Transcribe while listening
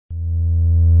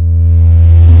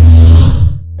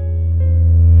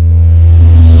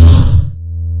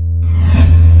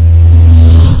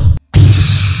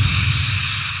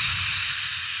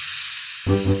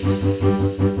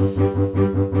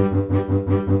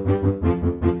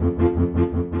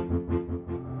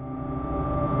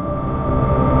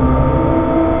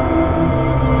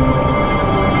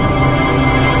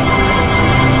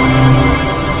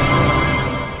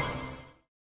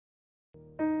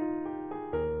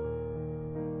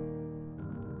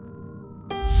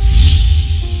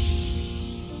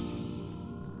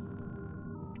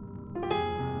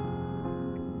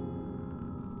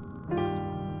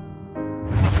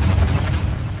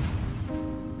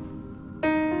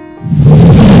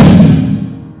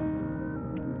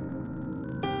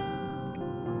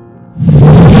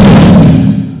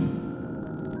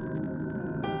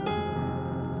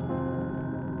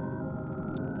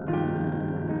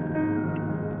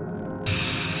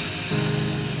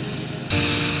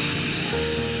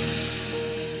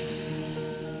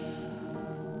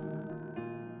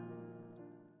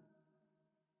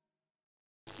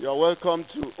You're welcome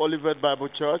to Olivet Bible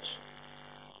Church,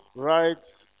 right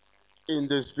in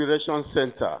the Inspiration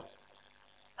Center.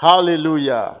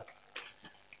 Hallelujah.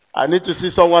 I need to see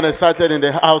someone excited in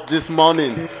the house this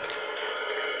morning.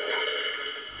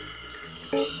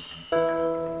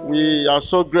 We are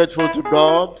so grateful to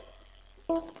God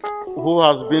who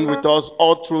has been with us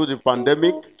all through the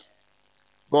pandemic.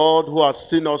 God who has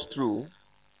seen us through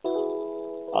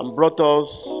and brought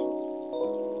us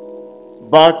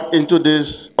back into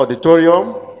this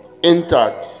auditorium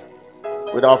intact,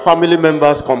 with our family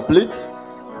members complete,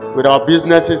 with our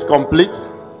businesses complete,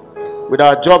 with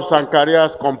our jobs and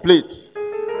careers complete,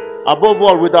 above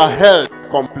all with our health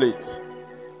complete.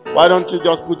 Why don't you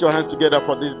just put your hands together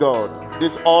for this God,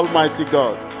 this almighty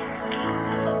God.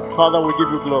 Father, we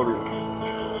give you glory.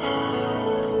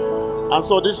 And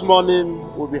so this morning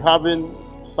we'll be having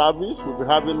service, we'll be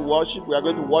having worship. We are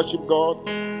going to worship God,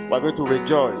 we are going to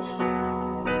rejoice.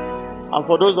 And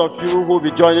for those of you who will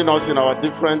be joining us in our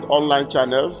different online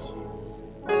channels,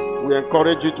 we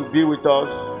encourage you to be with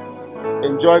us,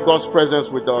 enjoy God's presence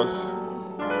with us.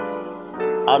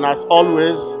 And as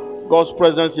always, God's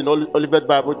presence in Olivet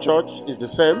Bible Church is the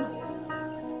same.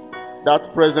 That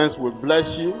presence will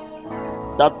bless you.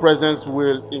 That presence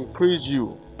will increase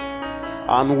you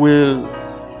and will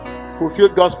fulfill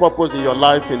God's purpose in your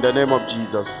life in the name of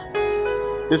Jesus.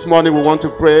 This morning we want to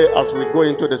pray as we go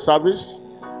into the service.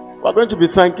 We're going to be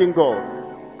thanking God.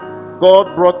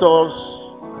 God brought us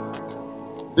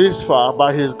this far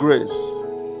by His grace.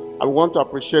 I want to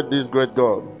appreciate this great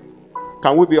God.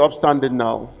 Can we be upstanding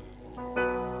now?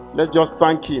 Let's just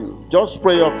thank Him. Just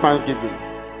pray of thanksgiving.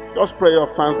 Just pray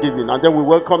of thanksgiving. And then we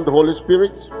welcome the Holy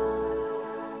Spirit.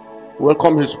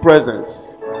 Welcome His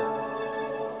presence.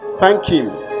 Thank Him.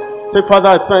 Say, Father,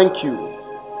 I thank you,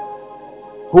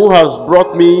 who has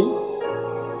brought me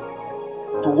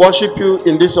to worship you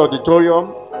in this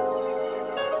auditorium,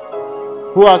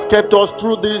 who has kept us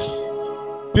through this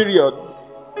period,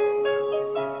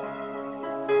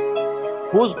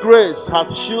 whose grace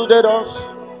has shielded us,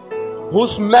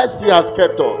 whose mercy has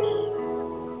kept us.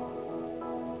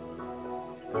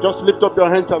 Just lift up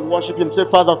your hands and worship Him. Say,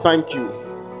 Father, thank you.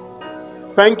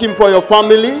 Thank Him for your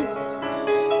family.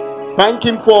 Thank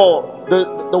Him for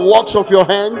the works of your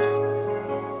hands.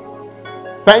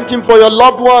 Thank Him for your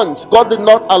loved ones. God did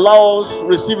not allow us to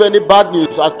receive any bad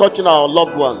news as touching our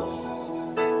loved ones.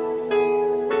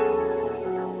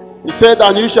 He said,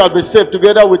 and you shall be saved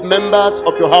together with members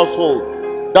of your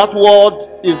household. That word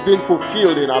is being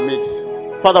fulfilled in our midst.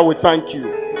 Father, we thank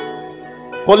you.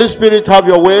 Holy Spirit, have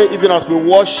your way even as we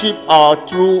worship our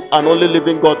true and only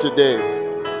living God today.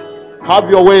 Have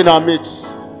your way in our midst.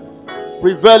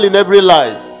 Prevail in every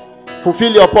life.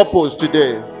 Fulfill your purpose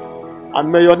today. And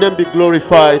may your name be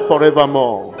glorified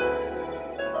forevermore.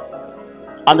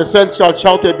 And the saints shall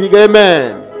shout a big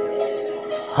amen.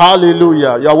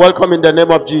 Hallelujah. You are welcome in the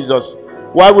name of Jesus.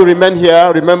 While we remain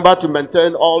here, remember to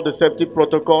maintain all the safety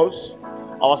protocols.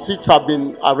 Our seats have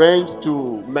been arranged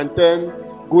to maintain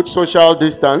good social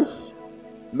distance.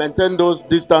 Maintain those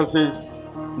distances.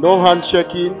 No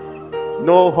handshaking,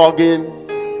 no hugging.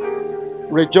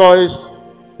 Rejoice,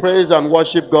 praise and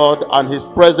worship God, and His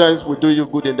presence will do you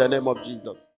good in the name of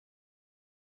Jesus.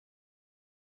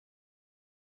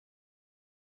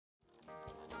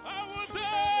 I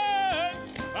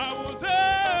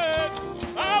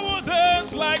will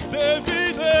dance like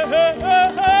David.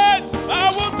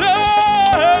 I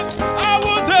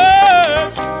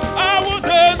will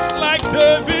dance like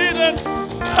David.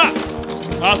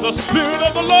 As the Spirit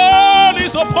of the Lord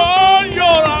is upon your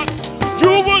heart,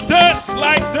 you will dance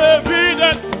like David.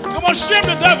 Come on, shame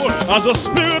the devil. As the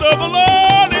Spirit of the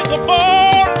Lord is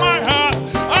upon my heart,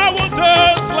 I will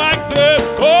dance like David.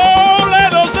 Oh,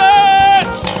 let us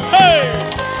dance. Hey,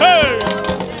 hey.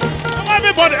 Come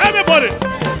on, everybody.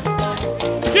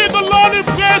 Give the Lord the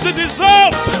praise He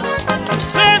deserves.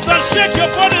 Dance and shake your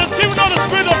body. Just give not the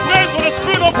spirit of praise for the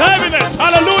spirit of heaviness.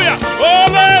 Hallelujah. Oh,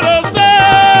 let us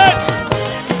dance.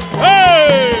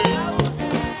 Hey.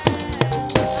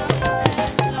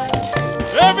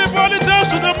 Everybody dance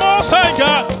to the Most High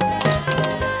God.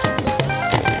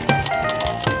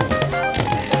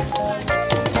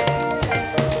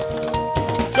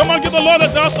 Come on, give the Lord a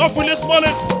dance offering this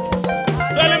morning.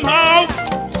 Tell Him how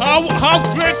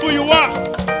grateful you are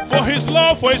for His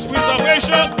love, for His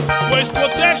preservation, for His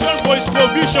protection, for His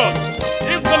provision.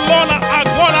 If the Lord our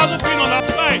God hasn't been on our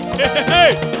side,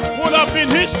 would have been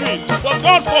history. But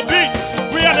God forbids.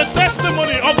 We are the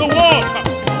testimony of the world.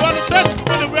 We are the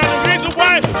testimony. We are the reason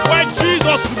why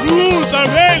Jesus rules and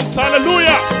reigns.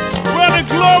 Hallelujah. We are the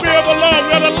glory of the Lord.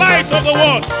 We are the light of the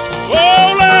world.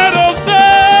 Oh, let us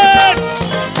dance.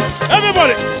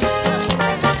 Everybody.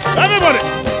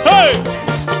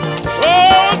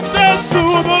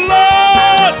 the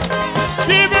Lord.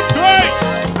 Give him praise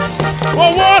for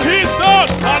what he's done.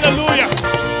 Hallelujah.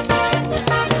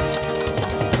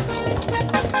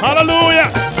 Hallelujah.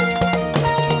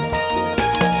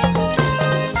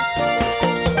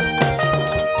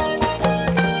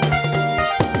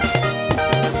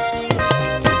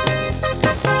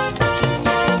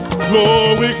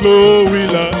 Glory, glory,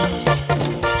 Lord.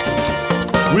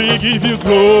 We give you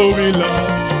glory, Lord.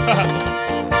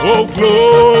 Oh,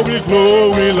 glory,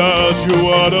 glory, Lord. You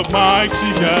are the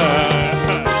mighty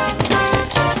God.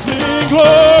 Sing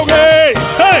glory.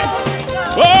 Hey.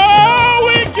 Oh,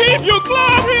 we give you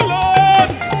glory, Lord.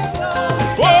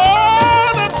 For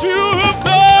all that you have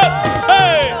done.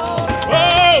 Hey.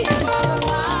 Oh.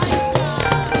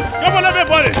 Come on,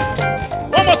 everybody.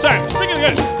 One more time. Sing it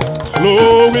again.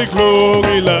 Glory,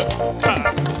 glory, Lord.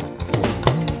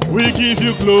 We give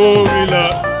you glory,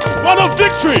 Lord, for the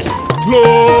victory.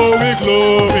 Glory,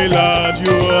 glory, Lord,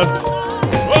 you are.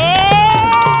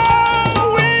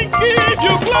 Oh, we give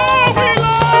you glory,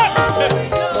 Lord,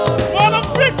 for the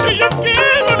victory you've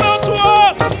given unto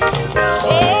us.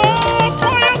 Oh,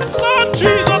 for your Son,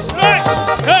 Jesus Christ.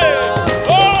 Hey,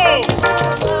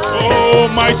 oh,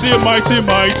 mighty, mighty,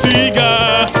 mighty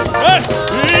God. Hey,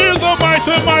 he is the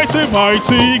mighty, mighty,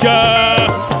 mighty God.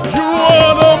 You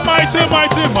are the mighty,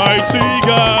 mighty, mighty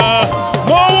God.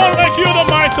 No one like you, the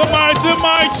mighty, mighty,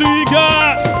 mighty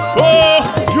God. Oh,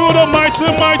 you're the mighty,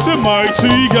 mighty,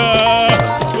 mighty God.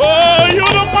 Oh,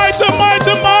 you're the mighty,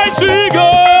 mighty, mighty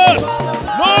God.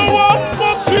 No one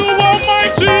but you,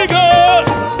 Almighty God.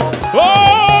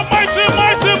 Oh, mighty,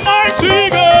 mighty, mighty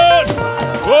God.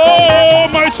 Oh,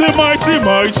 mighty, mighty,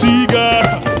 mighty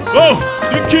God. Oh,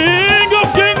 the King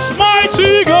of Kings,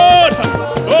 mighty God.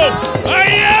 Oh, I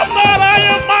am that I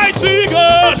am, mighty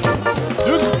God.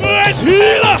 The great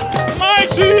healer,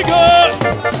 mighty God.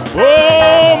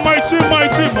 Oh, mighty,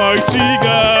 mighty, mighty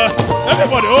God.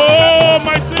 Everybody, oh,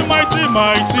 mighty, mighty,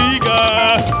 mighty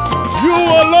God. You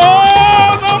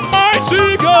alone,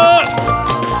 Almighty God.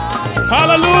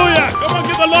 Hallelujah. Come on,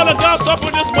 give the Lord a dance up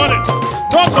in this morning.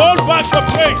 Don't hold back your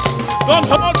praise. Don't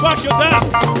hold back your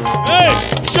dance. Hey,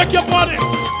 shake your body.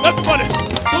 Everybody,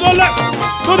 to the left,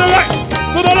 to the right,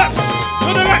 to the left,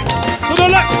 to the right, to the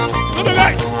left, to the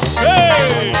right.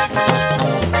 Hey!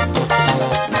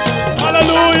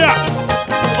 Hallelujah!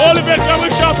 Olivet, can we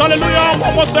shout hallelujah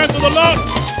one more time to the Lord?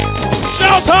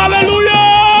 Shout hallelujah!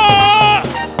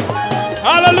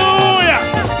 Hallelujah!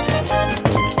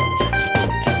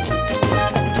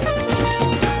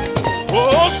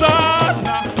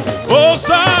 Hosanna!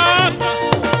 Hosanna!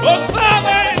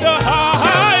 Hosanna in the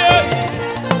highest!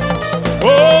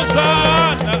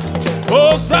 Hosanna!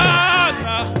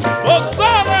 Hosanna!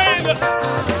 Hosanna in the...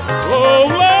 Oh,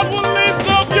 Lord, we'll lift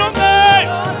up your name.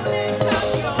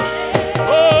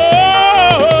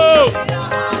 Oh,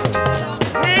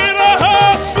 with our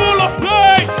hearts full of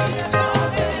praise.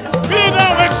 Be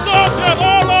thou exalted,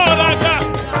 oh Lord, our God.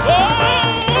 Oh,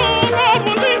 Lord,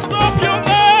 we'll lift up your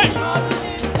name.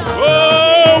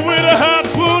 Oh, with our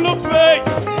hearts full of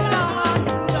praise.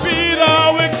 Be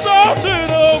thou exalted,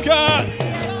 oh God.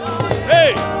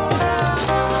 Hey.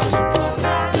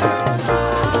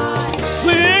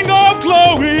 Sing all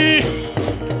glory,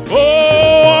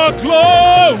 oh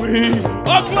glory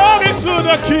to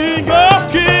the King of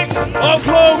Kings, all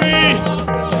glory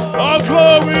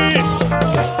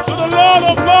to the Lord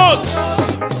of Lords.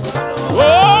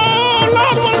 Oh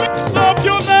Lord, we'll lift up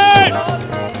your name.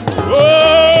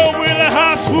 Oh, with a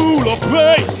heart full of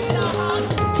praise,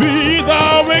 be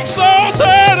thou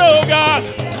exalted, oh God.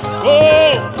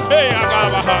 Oh, hey, I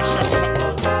got my heart.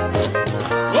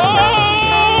 Oh,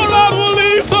 Lord, we'll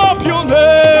lift up your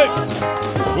name.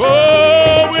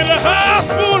 Oh, with a heart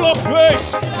full of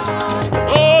praise.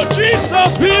 Oh,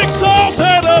 Jesus, be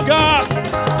exalted, oh God.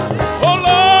 Oh,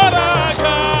 Lord, our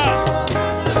God.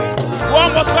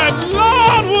 One more time.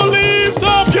 Lord, we'll lift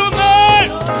up your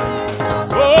name.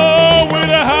 Oh, with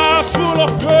a heart full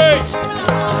of praise.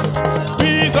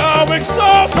 Be thou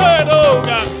exalted, oh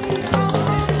God.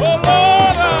 Oh,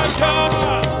 Lord, our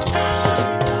God.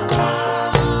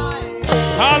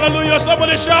 Hallelujah.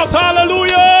 Somebody shout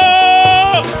hallelujah.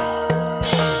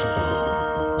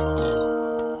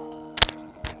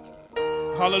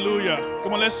 Hallelujah.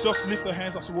 Come on, let's just lift our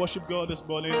hands as we worship God this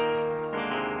morning.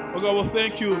 Oh God, well,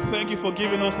 thank you. Thank you for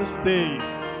giving us this day.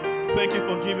 Thank you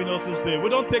for giving us this day. We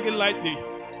don't take it lightly.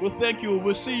 We thank you.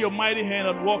 We see your mighty hand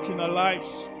at work in our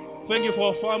lives. Thank you for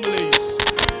our families.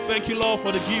 Thank you, Lord,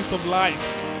 for the gift of life.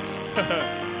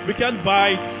 We can't buy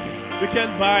it. We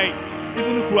can't buy it.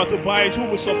 Even if we were to buy it, who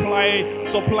will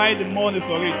supply the money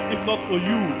for it, if not for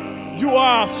you? You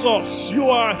are our source. You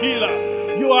are a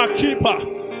healer. You are a keeper.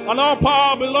 And all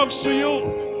power belongs to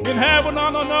you. In heaven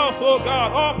and on earth, oh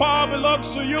God, all power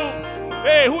belongs to you.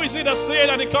 Hey, who is it that said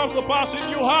that it comes to pass if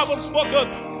you haven't spoken?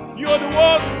 You're the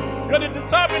one, you're the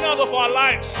determinant of our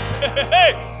lives.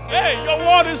 Hey, your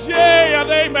word is yea and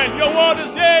amen. Your word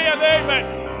is yea and amen.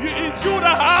 It's you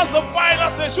that has the final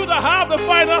say. It's you that have the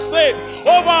final say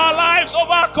over our lives,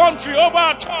 over our country, over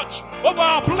our church, over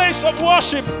our place of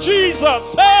worship.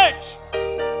 Jesus, hey!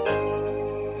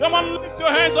 Come on, lift your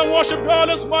hands and worship God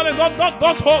this morning. Don't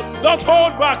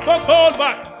hold back. Don't hold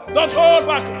back. Don't hold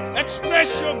back.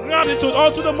 Express your gratitude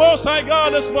unto the Most High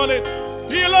God this morning.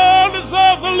 He alone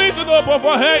deserves the lifting up of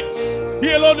our heads.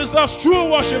 He alone deserves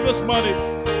true worship this morning.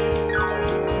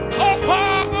 All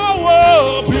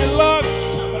power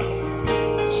belongs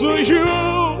to you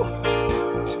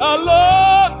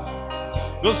alone.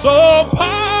 Cause all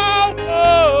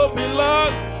power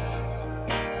belongs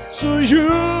to you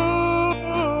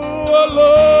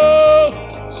alone.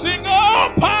 Sing, all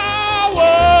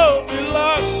power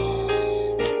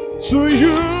belongs to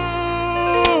you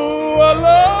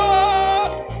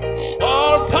alone.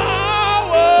 All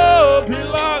power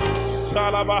belongs.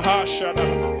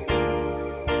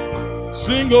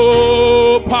 Sing,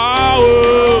 all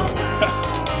power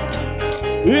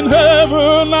in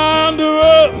heaven and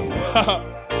earth.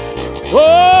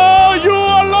 Oh, you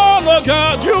alone, oh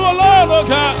God, you alone, oh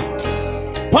God.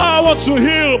 Power to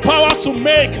heal, power to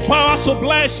make, power to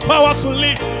bless, power to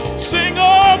lift. Sing,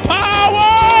 oh,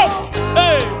 power.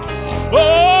 Hey,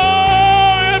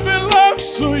 oh, it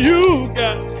belongs to you,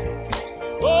 God.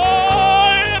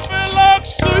 Oh, it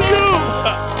belongs to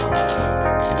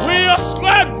you. We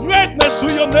ascribe greatness to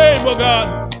your name, oh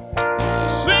God.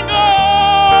 Sing,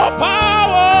 oh,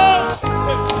 power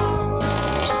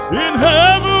in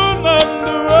heaven and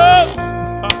earth.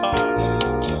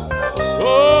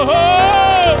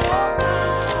 Oh,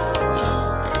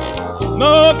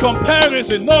 no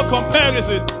comparison, no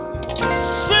comparison.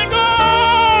 Sing,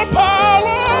 oh,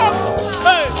 power.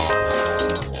 Hey,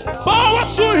 power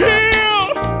to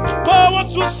heal, power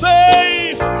to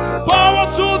save, power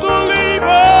to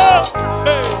deliver.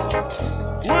 Hey,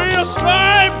 we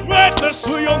ascribe greatness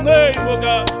to your name, oh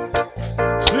God.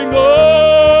 Sing,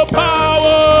 oh,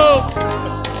 power.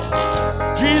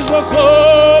 Jesus,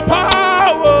 oh,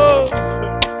 power.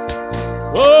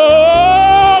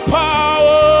 Oh,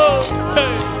 power.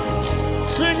 Hey.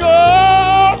 Sing,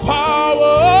 oh,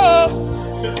 power.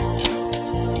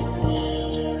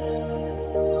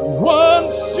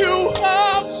 Once you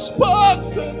have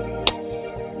spoken,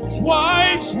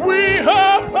 twice we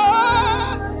have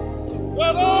heard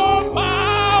that all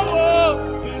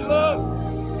power belongs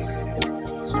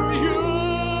to you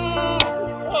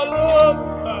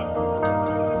alone.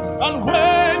 And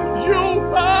when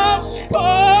you have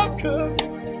spoken,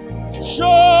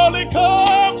 surely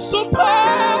comes to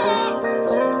pass.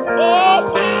 All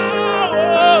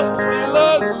power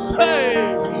belongs, hey,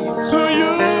 to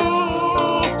you.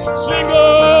 Sing,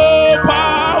 oh,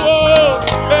 power,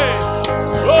 hey,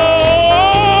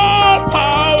 oh,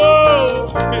 power,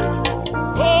 hey,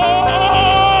 oh,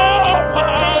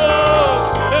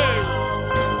 power, hey,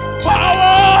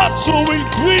 power to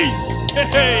increase,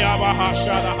 hey,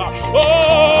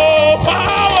 oh,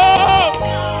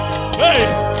 power, hey,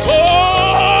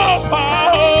 oh,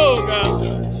 power, God.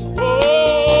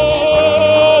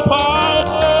 Oh,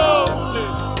 power,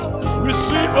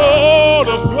 receive all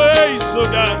the praise, oh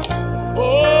God.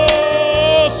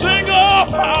 Oh, sing, oh,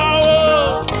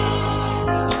 power,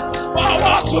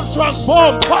 power to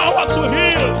transform, power to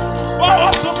heal,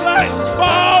 power to bless,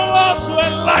 power to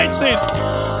enlighten,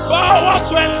 power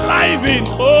to enliven,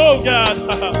 oh God.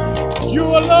 You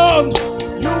alone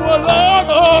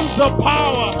owns the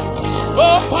power.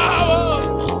 Oh, power,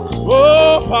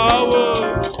 oh,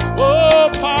 power, oh,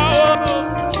 power,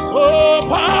 oh,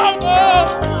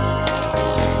 power.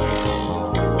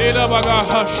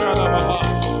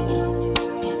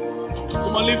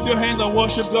 Come on, lift your hands and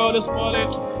worship God this morning.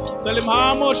 Tell him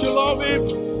how much you love him.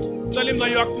 Tell him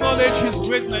that you acknowledge his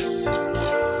greatness,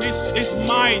 his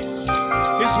might,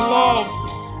 his love,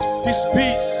 his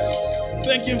peace.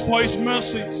 Thank him for his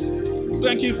mercies.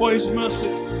 Thank you for his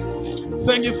mercies.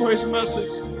 Thank you for his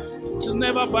mercies. It's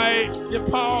never by the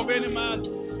power of any man.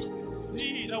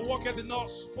 He that walketh in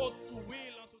us, both to will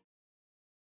and to...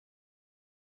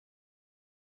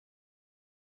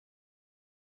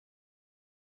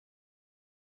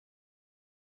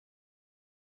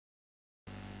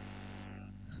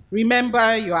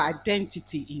 Remember your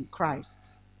identity in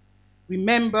Christ.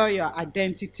 Remember your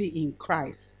identity in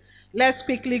Christ. Let's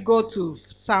quickly go to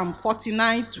Psalm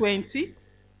 49:20.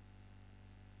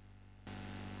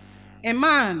 A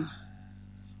man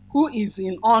who is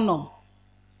in honor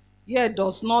yet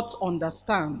does not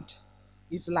understand,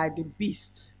 is like the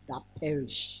beasts that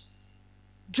perish.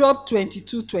 Job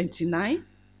 22:29.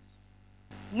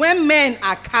 When men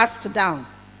are cast down,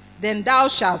 then thou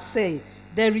shalt say,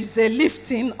 there is a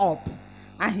lifting up,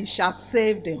 and he shall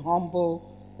save the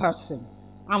humble person.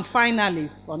 And finally,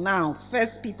 for now,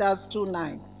 1 Peter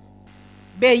 2:9.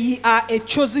 But ye are a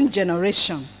chosen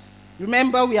generation.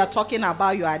 Remember, we are talking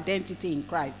about your identity in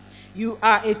Christ. You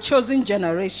are a chosen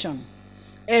generation,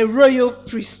 a royal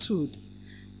priesthood,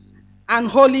 an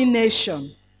holy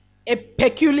nation, a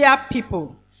peculiar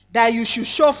people, that you should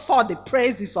show forth the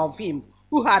praises of him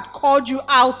who had called you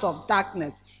out of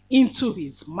darkness into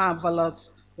his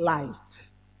marvelous light.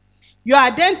 Your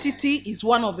identity is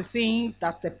one of the things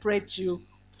that separates you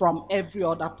from every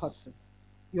other person.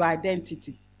 Your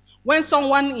identity. When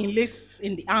someone enlists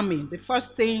in the army, the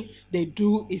first thing they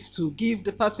do is to give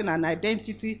the person an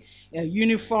identity, a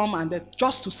uniform, and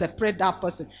just to separate that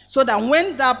person. So that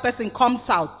when that person comes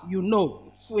out, you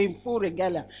know, in full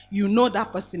regalia, you know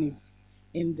that person is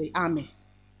in the army.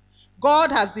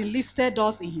 God has enlisted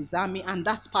us in his army, and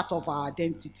that's part of our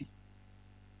identity.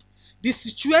 The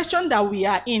situation that we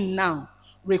are in now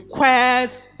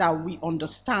requires that we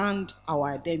understand our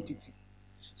identity,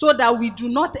 so that we do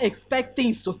not expect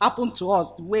things to happen to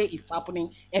us the way it's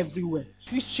happening everywhere.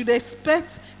 We should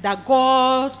expect that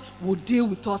God will deal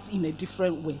with us in a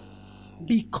different way,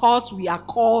 because we are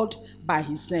called by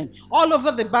his name. All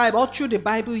over the Bible, all through the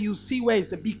Bible, you see where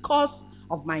it's because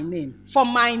of my name. For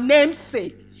my name's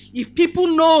sake. If people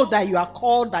know that you are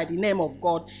called by the name of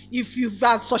God, if you've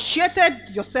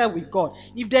associated yourself with God,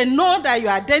 if they know that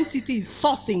your identity is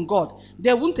sourced in God,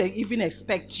 they won't even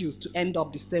expect you to end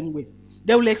up the same way.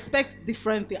 They will expect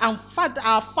different things. And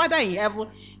our Father in heaven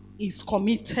is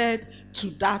committed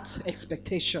to that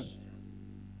expectation.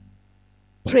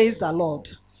 Praise the Lord.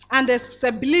 And as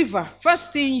a believer,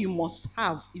 first thing you must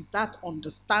have is that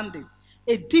understanding,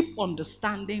 a deep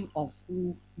understanding of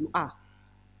who you are.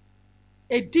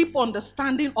 A deep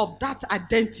understanding of that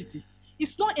identity.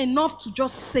 It's not enough to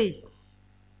just say,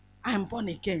 I am born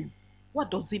again. What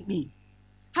does it mean?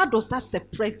 How does that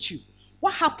separate you?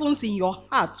 What happens in your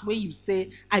heart when you say,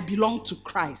 I belong to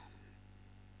Christ?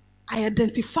 I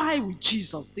identify with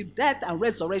Jesus, the death and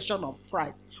resurrection of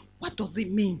Christ. What does it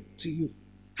mean to you?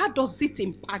 How does it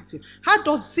impact you? How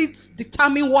does it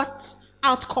determine what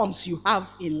outcomes you have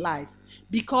in life?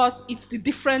 Because it's the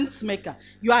difference maker.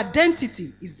 Your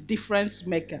identity is the difference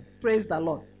maker. Praise the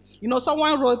Lord. You know,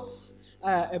 someone wrote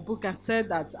a book and said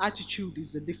that attitude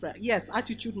is the difference. Yes,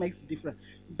 attitude makes a difference.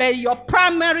 But your the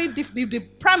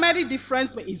primary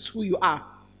difference is who you are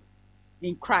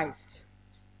in Christ.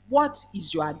 What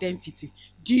is your identity?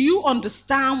 Do you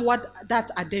understand what that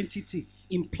identity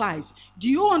implies? Do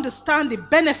you understand the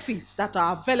benefits that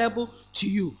are available to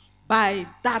you by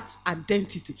that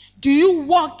identity? Do you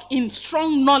walk in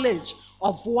strong knowledge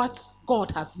of what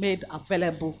God has made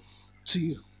available to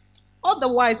you?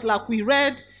 Otherwise, like we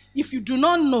read, if you do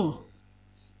not know,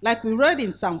 like we read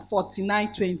in Psalm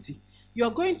 49:20,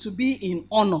 you're going to be in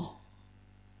honor.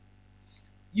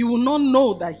 You will not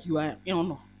know that you are in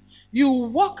honor. You will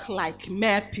walk like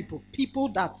mere people, people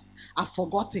that are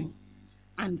forgotten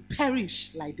and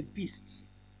perish like the beasts.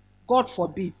 God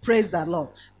forbid, praise the Lord.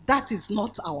 That is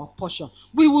not our portion.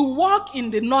 We will walk in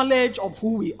the knowledge of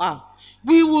who we are.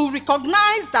 We will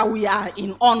recognize that we are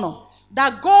in honor,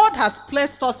 that God has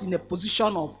placed us in a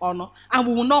position of honor, and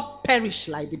we will not perish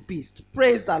like the beast.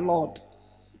 Praise the Lord.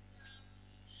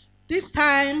 This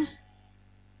time,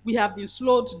 we have been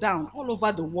slowed down all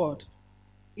over the world.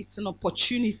 It's an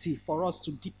opportunity for us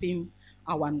to deepen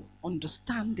our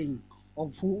understanding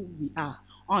of who we are,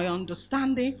 our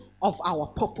understanding of our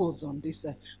purpose on this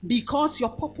earth. Because your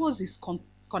purpose is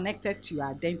connected to your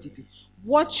identity.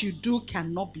 What you do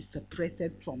cannot be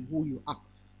separated from who you are.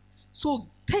 So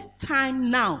take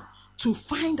time now to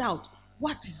find out,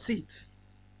 what is it?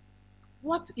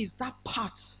 What is that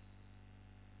part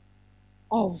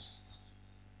of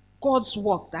God's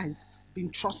work that has been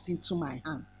thrust into my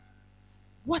hand?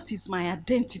 What is my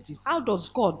identity? How does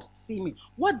God see me?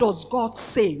 What does God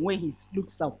say when he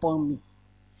looks upon me?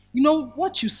 You know,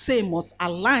 what you say must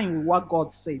align with what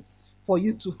God says for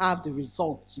you to have the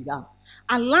results you have.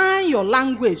 Align your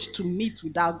language to meet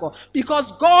with that God,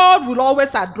 because God will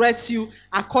always address you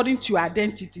according to your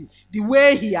identity. The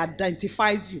way he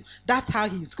identifies you, that's how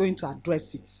he's going to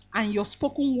address you. And your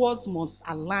spoken words must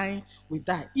align with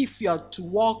that if you are to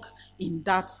walk in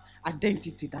that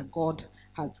identity that God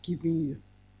has given you.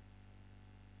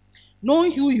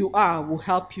 Knowing who you are will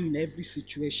help you in every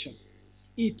situation.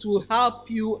 It will help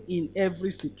you in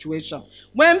every situation.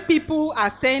 When people are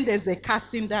saying there's a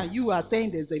casting down, you are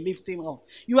saying there's a lifting up.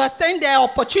 You are saying there are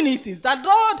opportunities. That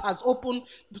Lord has opened,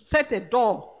 set a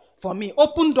door for me,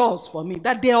 open doors for me,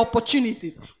 that there are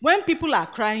opportunities. When people are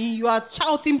crying, you are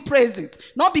shouting praises,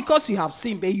 not because you have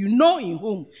seen, but you know in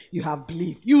whom you have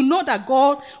believed. You know that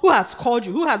God who has called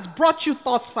you, who has brought you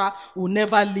thus far, will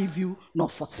never leave you nor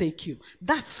forsake you.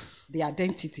 That's the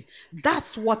identity.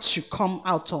 That's what should come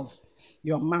out of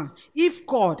your mouth. If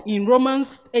God, in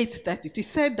Romans 8:32,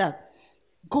 said that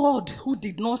God, who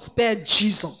did not spare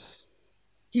Jesus,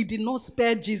 he did not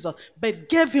spare Jesus, but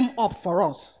gave him up for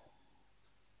us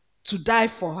to die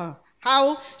for her,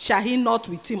 how shall he not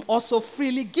with him also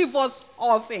freely give us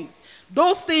all things?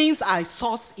 Those things are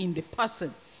sourced in the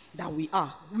person that we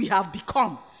are. We have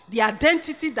become. The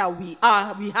identity that we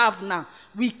are, we have now.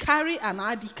 We carry an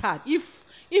ID card. If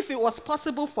it was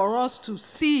possible for us to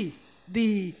see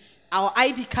our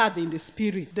ID card in the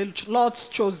spirit, the Lord's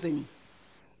chosen,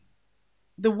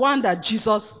 the one that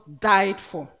Jesus died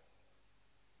for,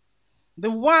 the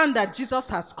one that Jesus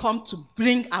has come to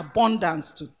bring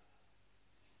abundance to,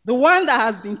 the one that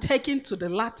has been taken to the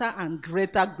latter and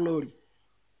greater glory,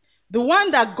 the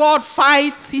one that God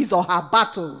fights his or her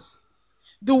battles,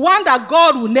 the one that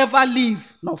God will never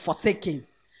leave nor forsake him.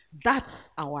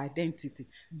 That's our identity.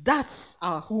 That's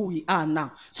who we are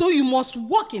now. So you must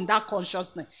walk in that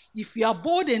consciousness. If you are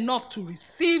bold enough to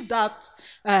receive that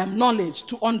knowledge,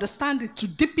 to understand it, to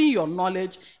deepen your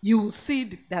knowledge, you will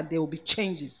see that there will be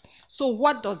changes. So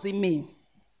what does it mean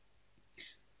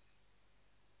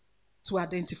to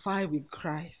identify with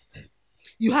Christ?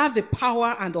 You have the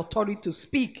power and authority to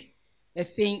speak a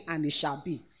thing and it shall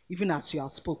be, even as you have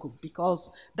spoken,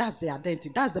 because that's the identity.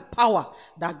 That's the power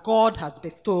that God has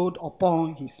bestowed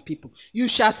upon his people. You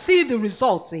shall see the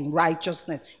results in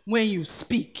righteousness when you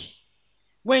speak.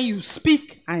 When you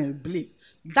speak and you believe.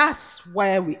 That's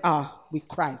where we are with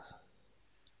Christ.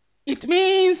 It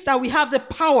means that we have the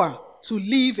power to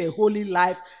live a holy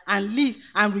life and live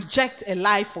and reject a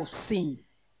life of sin.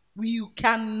 You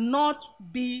cannot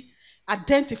be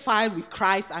identified with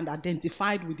Christ and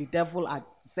identified with the devil at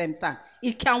the same time.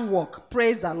 It can work.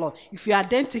 Praise the Lord. If you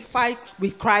identify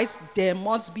with Christ, there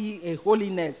must be a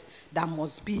holiness that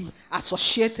must be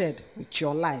associated with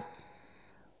your life.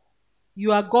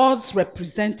 You are God's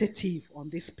representative on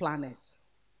this planet.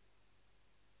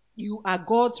 You are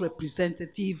God's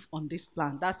representative on this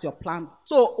planet. That's your plan.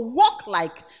 So walk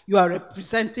like you are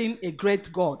representing a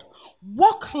great God.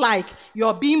 Walk like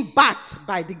you're being backed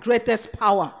by the greatest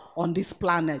power on this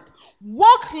planet.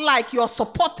 Walk like you're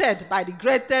supported by the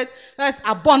greatest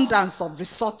abundance of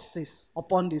resources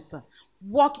upon this earth.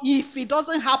 Walk. If it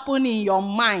doesn't happen in your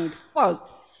mind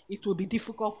first, it will be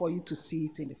difficult for you to see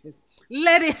it in the face.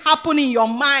 Let it happen in your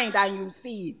mind and you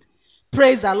see it.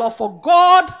 Praise the Lord, for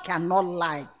God cannot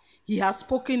lie. He has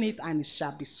spoken it and it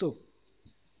shall be so.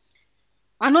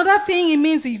 Another thing it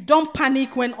means, you don't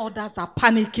panic when others are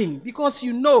panicking, because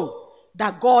you know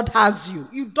that God has you.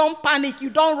 You don't panic. You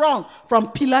don't run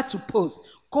from pillar to post.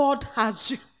 God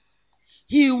has you.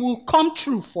 He will come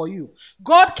true for you.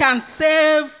 God can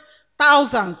save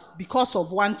thousands because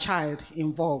of one child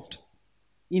involved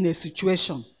in a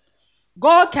situation.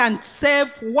 God can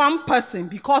save one person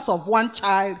because of one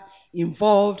child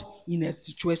involved in a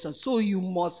situation. So you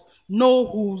must know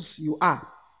whose you are.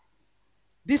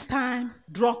 This time,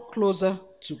 draw closer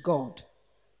to God.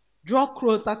 Draw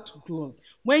closer to God.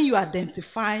 When you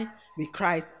identify with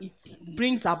Christ, it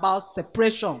brings about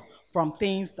separation from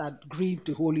things that grieve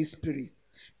the Holy Spirit.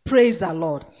 Praise the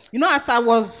Lord. You know, as I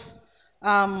was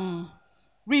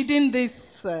reading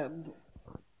this,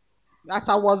 as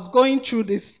I was going through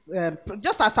this,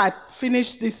 just as I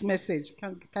finished this message,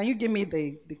 can you give me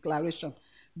the declaration?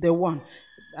 The one,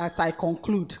 as I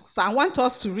conclude. So I want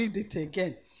us to read it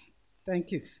again.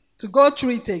 Thank you. To go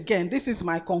through it again. This is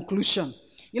my conclusion.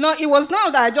 You know, it was now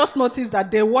that I just noticed that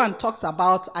day one talks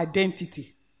about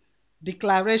identity.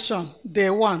 Declaration, day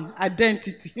one,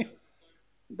 identity.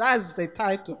 That's the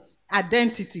title.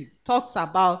 Identity talks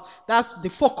about, that's the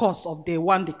focus of day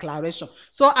one declaration.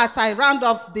 So as I round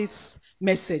up this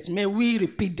message, may we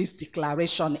repeat this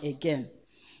declaration again.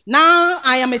 Now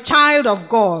I am a child of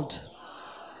God.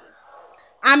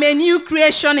 I'm a new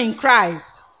creation in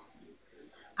Christ.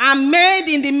 I'm made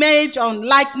in the image and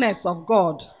likeness of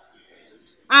God.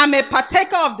 I'm a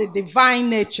partaker of the divine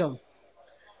nature.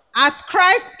 As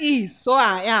Christ is, so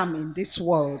I am in this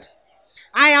world.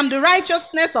 I am the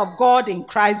righteousness of God in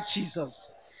Christ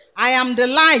Jesus. I am the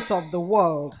light of the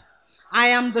world. I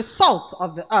am the salt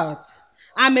of the earth.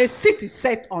 I'm a city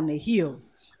set on a hill.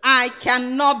 I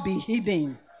cannot be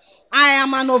hidden. I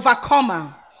am an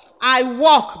overcomer. I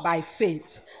walk by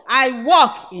faith. I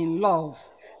walk in love.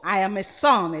 I am a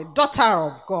son, a daughter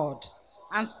of God.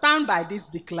 And stand by this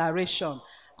declaration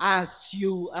as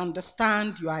you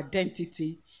understand your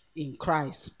identity in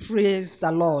Christ. Praise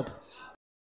the Lord.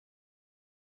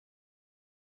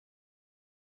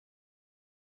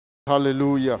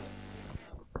 Hallelujah.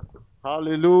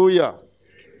 Hallelujah.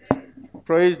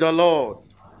 Praise the Lord.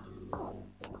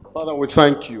 Father, we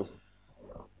thank you.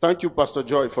 Thank you, Pastor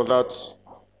Joy, for that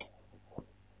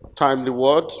timely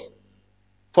word.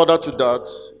 Further to that,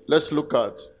 let's look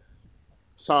at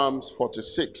Psalms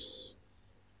 46.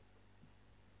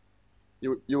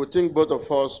 You would think both of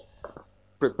us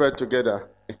prepared together.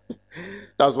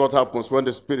 That's what happens when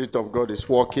the Spirit of God is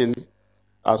working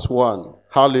as one.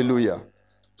 Hallelujah.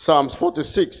 Psalms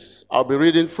 46. I'll be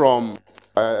reading from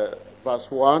verse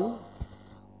 1.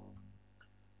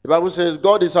 The Bible says,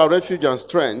 God is our refuge and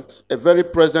strength, a very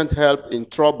present help in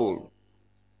trouble.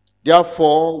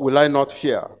 Therefore will I not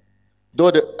fear. Though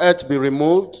the earth be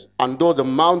removed, and though the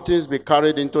mountains be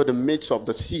carried into the midst of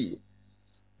the sea,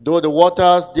 though the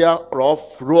waters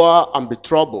thereof roar and be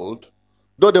troubled,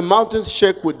 though the mountains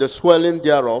shake with the swelling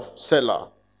thereof, Selah.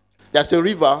 There's a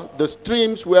river, the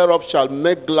streams whereof shall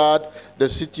make glad the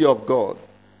city of God,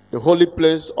 the holy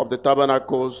place of the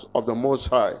tabernacles of the Most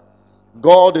High.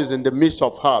 God is in the midst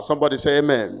of her. Somebody say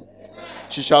amen.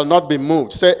 She shall not be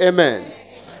moved. Say amen.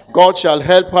 God shall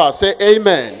help her. Say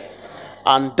amen.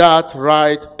 And that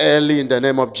right early in the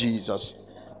name of Jesus.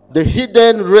 The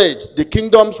hidden raged, the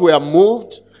kingdoms were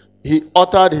moved. He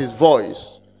uttered his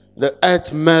voice. The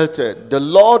earth melted. The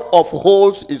Lord of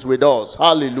hosts is with us.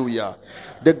 Hallelujah.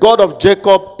 The God of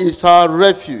Jacob is our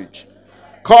refuge.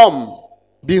 Come,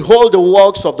 behold the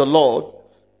works of the Lord,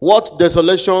 what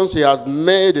desolations he has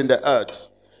made in the earth.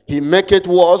 He maketh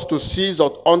wars to cease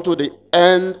unto the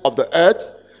end of the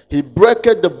earth. He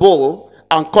breaketh the bow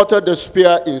and cutteth the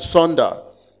spear in sunder.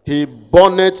 He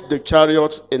burneth the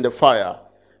chariots in the fire.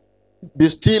 Be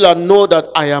still and know that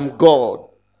I am God.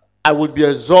 I will be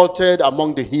exalted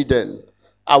among the heathen.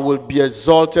 I will be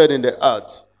exalted in the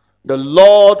earth. The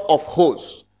Lord of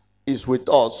hosts is with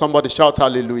us. Somebody shout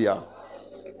hallelujah.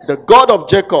 The God of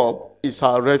Jacob is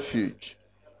our refuge.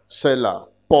 Selah.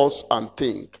 Pause and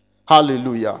think.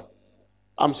 Hallelujah.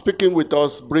 I'm speaking with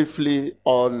us briefly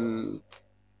on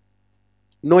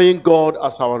knowing God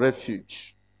as our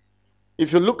refuge.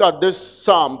 If you look at this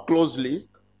psalm closely,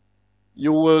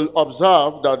 you will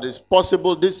observe that it's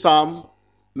possible this psalm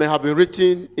may have been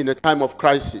written in a time of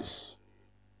crisis,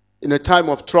 in a time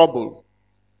of trouble.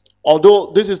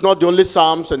 Although this is not the only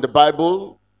psalms in the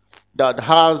Bible that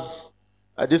has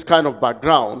this kind of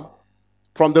background,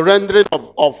 from the rendering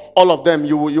of all of them,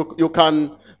 you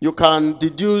can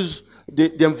deduce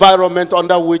the environment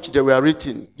under which they were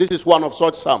written. This is one of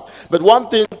such psalms. But one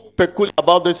thing peculiar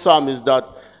about this psalm is that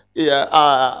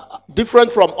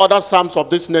different from other psalms of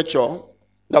this nature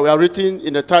that were written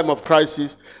in a time of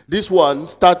crisis, this one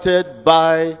started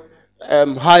by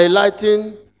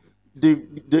highlighting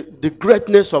the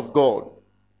greatness of God.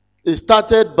 It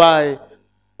started by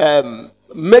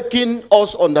making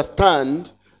us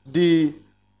understand the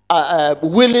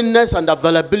willingness and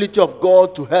availability of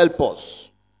God to help us.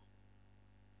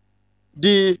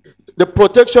 The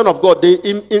protection of God,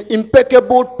 the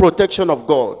impeccable protection of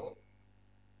God.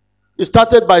 It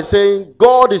started by saying,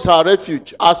 God is our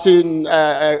refuge, as in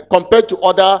compared to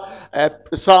other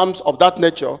psalms of that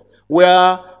nature,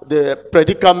 where the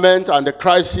predicament and the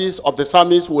crisis of the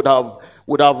psalmist would have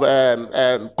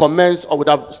commenced or would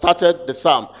have started the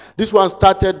psalm. This one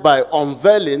started by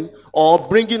unveiling or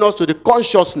bringing us to the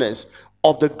consciousness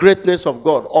of the greatness of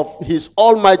God, of his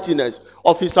almightiness,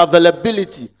 of his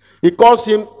availability. He calls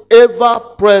him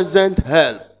ever-present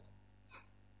help.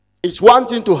 It's one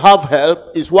thing to have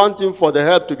help. It's one thing for the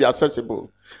help to be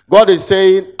accessible. God is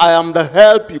saying, I am the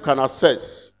help you can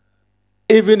access,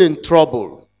 even in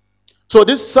trouble. So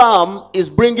this psalm is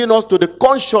bringing us to the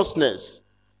consciousness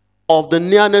of the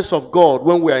nearness of God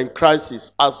when we are in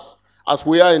crisis, as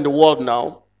we are in the world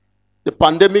now. The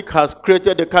pandemic has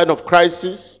created a kind of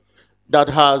crisis that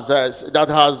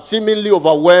has seemingly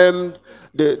overwhelmed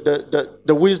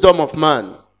the wisdom of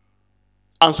man.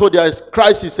 And so there is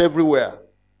crisis everywhere.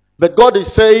 But God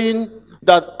is saying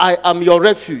that I am your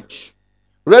refuge.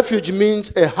 Refuge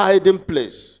means a hiding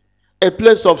place, a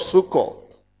place of succor,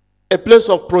 a place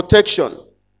of protection,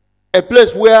 a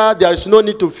place where there is no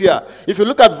need to fear. If you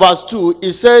look at verse 2,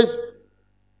 it says,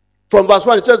 from verse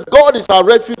 1, it says, God is our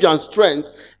refuge and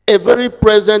strength, a very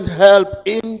present help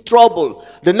in trouble.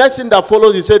 The next thing that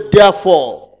follows, he said,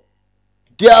 therefore,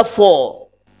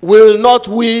 will not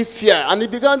we fear? And he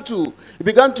began to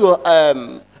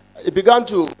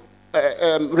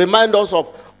remind us of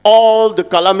all the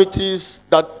calamities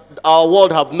that our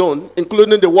world have known,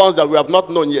 including the ones that we have not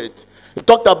known yet. He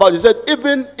talked about, he said,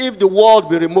 even if the world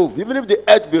be removed, even if the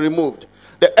earth be removed,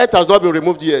 the earth has not been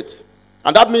removed yet.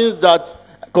 And that means that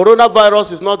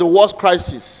coronavirus is not the worst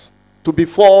crisis to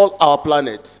befall our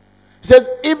planet. He says,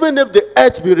 even if the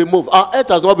earth be removed, our earth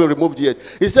has not been removed yet.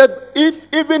 He said,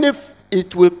 even if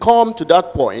it will come to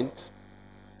that point,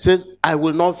 he says, I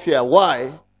will not fear.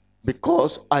 Why?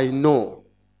 Because I know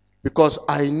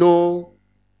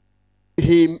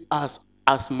him as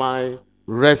my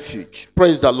refuge.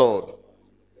 Praise the Lord.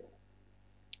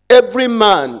 Every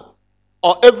man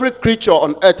or every creature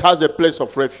on earth has a place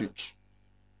of refuge.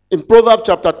 In Proverbs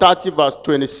chapter 30 verse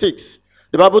 26,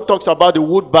 the Bible talks about the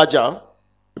wood badger.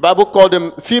 The Bible called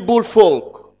them feeble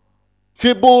folk,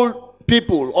 feeble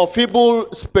people or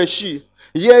feeble species,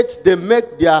 yet they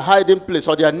make their hiding place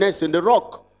or their nest in the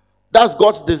rock. That's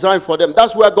God's design for them.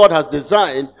 That's where God has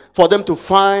designed for them to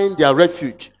find their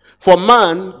refuge. For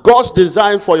man, God's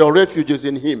design for your refuge is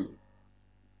in him.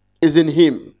 Is in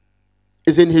him.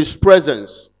 Is in his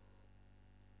presence.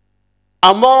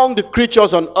 Among the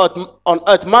creatures on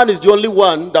earth, man is the only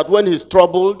one that when he's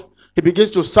troubled, he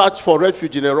begins to search for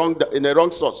refuge in a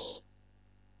wrong source.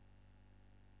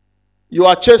 You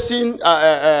are chasing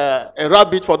a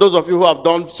rabbit. For those of you who have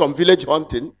done some village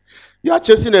hunting, you are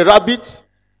chasing a rabbit.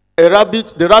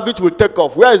 The rabbit will take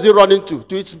off. Where is he running to?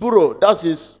 To its burrow. That's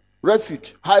his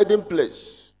refuge, hiding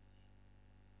place.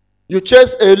 You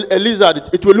chase a lizard,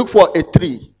 it will look for a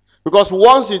tree. Because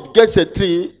once it gets a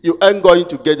tree, you ain't going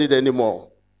to get it anymore.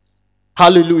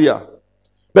 Hallelujah.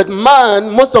 But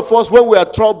man, most of us, when we are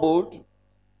troubled,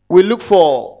 we look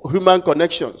for human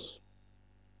connections.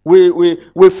 We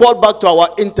fall back to our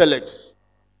intellects.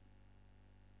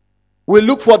 We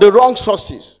look for the wrong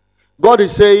sources. God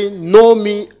is saying, know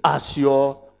me as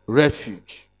your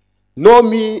refuge. Know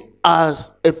me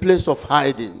as a place of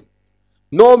hiding.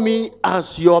 Know me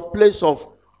as your place of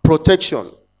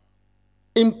protection.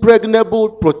 Impregnable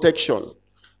protection.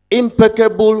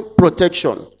 Impeccable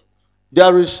protection.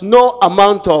 There is no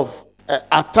amount of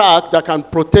attack that can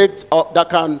protect or that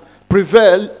can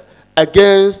prevail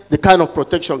against the kind of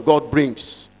protection God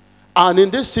brings. And in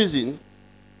this season,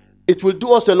 it will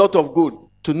do us a lot of good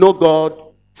to know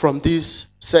God from this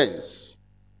sense.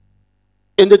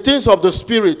 In the things of the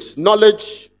Spirit,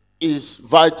 knowledge is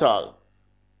vital.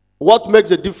 What makes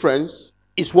the difference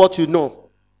is what you know.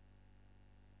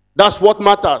 That's what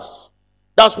matters.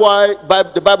 That's why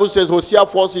the Bible says, Hosea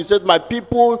 4, he says, my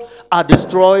people are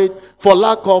destroyed for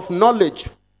lack of knowledge.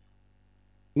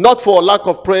 Not for lack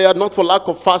of prayer, not for lack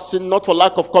of fasting, not for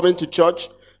lack of coming to church,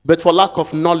 but for lack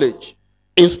of knowledge.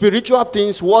 In spiritual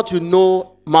things, what you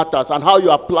know matters, and how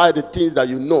you apply the things that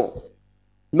you know.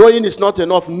 Knowing is not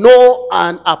enough. Know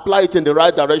and apply it in the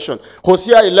right direction.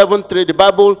 Hosea 11:3, the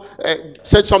Bible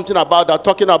said something about that,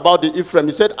 talking about the Ephraim.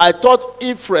 He said, I taught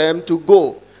Ephraim to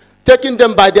go, taking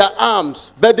them by their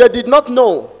arms, but they did not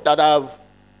know that I have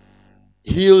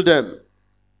healed them.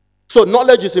 So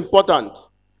knowledge is important.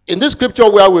 In this scripture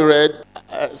where we read,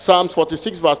 Psalms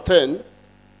 46 verse 10,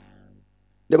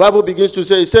 the Bible begins to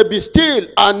say, it said, be still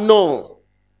and know.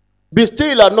 Be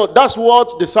still and know. That's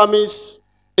what the psalmist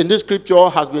in this scripture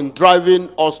has been driving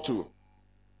us to.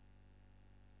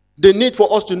 The need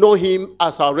for us to know him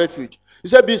as our refuge. He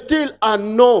said, be still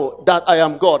and know that I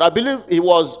am God. I believe he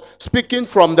was speaking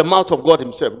from the mouth of God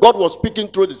himself. God was speaking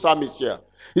through the psalmist here.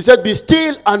 He said, be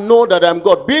still and know that I am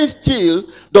God. Being still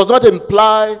does not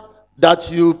imply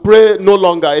that you pray no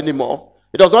longer anymore.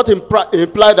 It does not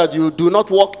imply that you do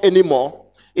not walk anymore.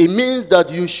 It means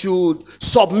that you should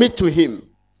submit to him.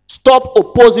 Stop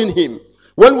opposing him.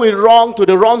 When we run to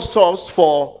the wrong source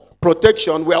for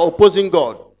protection, we are opposing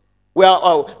God. We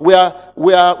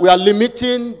are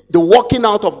limiting the working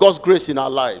out of God's grace in our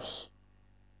lives.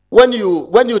 When you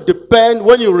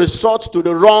resort to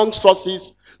the wrong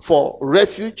sources for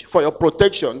refuge, for your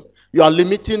protection, you are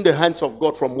limiting the hands of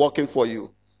God from working for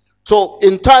you. So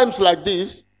in times like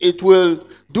this, it will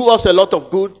do us a lot of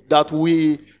good that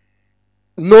we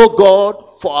know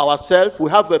God for ourselves.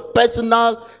 We have a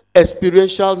personal,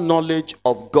 experiential knowledge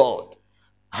of God.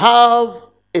 Have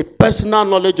a personal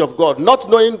knowledge of God, not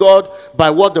knowing God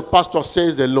by what the pastor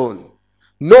says alone.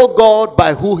 Know God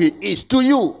by who he is to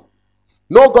you.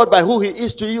 Know God by who he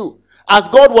is to you. As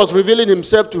God was revealing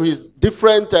himself to his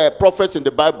different prophets in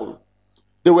the Bible,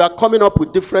 they were coming up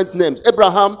with different names.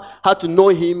 Abraham had to know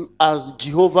him as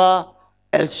Jehovah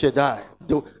El Shaddai,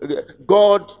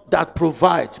 God that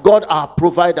provides, God our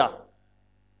provider.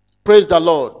 Praise the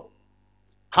Lord.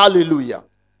 Hallelujah.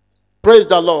 Praise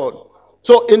the Lord.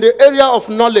 So in the area of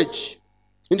knowledge,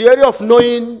 in the area of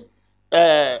knowing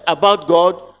about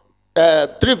God.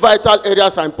 3 vital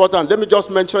areas are important. Let me just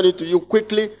mention it to you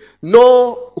quickly.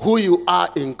 Know who you are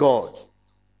in God.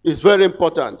 It's very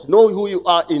important. Know who you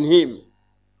are in Him.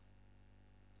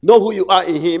 Know who you are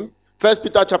in Him. 1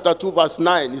 Peter chapter 2 verse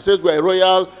 9. It says we're a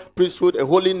royal priesthood, a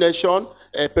holy nation,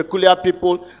 a peculiar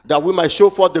people, that we might show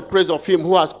forth the praise of Him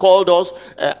who has called us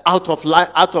out of light,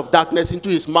 out of darkness into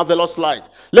His marvelous light.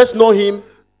 Let's know Him.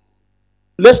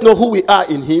 Let's know who we are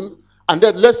in Him. And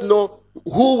then let's know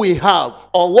who we have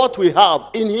or what we have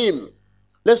in Him.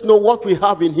 Let's know what we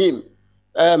have in Him.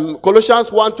 Colossians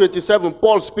 1:27,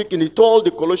 Paul speaking, he told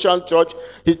the Colossian church,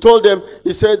 he told them,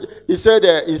 he said,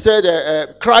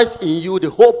 Christ in you, the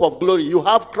hope of glory. You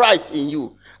have Christ in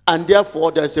you, and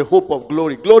therefore there's a hope of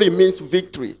glory. Glory means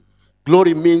victory.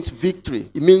 Glory means victory.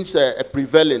 It means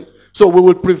prevailing. So we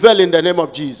will prevail in the name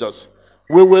of Jesus.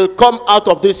 We will come out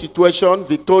of this situation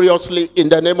victoriously in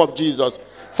the name of Jesus.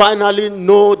 Finally,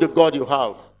 know the God you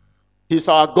have. He's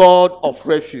our God of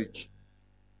refuge.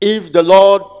 If the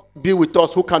Lord be with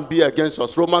us, who can be against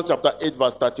us? Romans chapter 8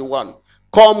 verse 31.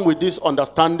 Come with this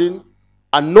understanding,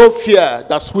 and no fear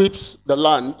that sweeps the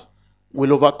land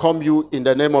will overcome you in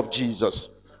the name of Jesus.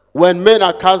 When men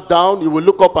are cast down, you will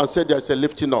look up and say there's a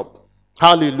lifting up.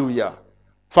 Hallelujah.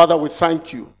 Father, we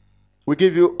thank you. We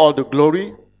give you all the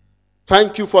glory.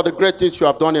 Thank you for the great things you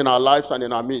have done in our lives and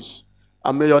in our midst.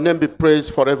 And may your name be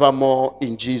praised forevermore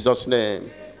in Jesus'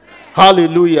 name.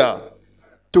 Hallelujah.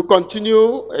 To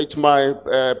continue, it's my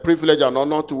privilege and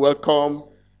honor to welcome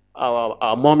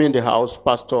our mom in the house,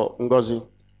 Pastor Ngozi.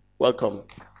 Welcome.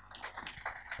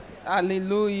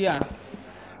 Hallelujah.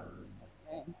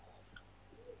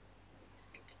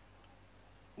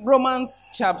 Romans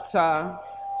chapter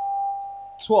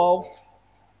 12.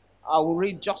 I will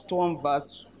read just one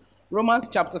verse. Romans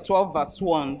chapter 12 verse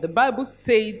 1. The Bible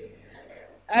says,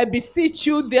 I beseech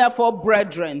you therefore,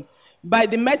 brethren, by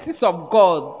the mercies of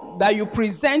God, that you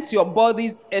present your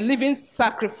bodies a living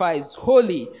sacrifice,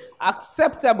 holy,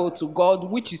 acceptable to God,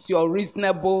 which is your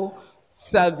reasonable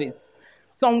service.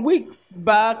 Some weeks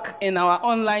back in our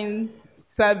online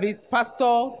service,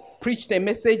 Pastor preached a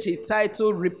message he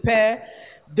titled, Repair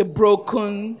the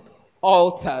Broken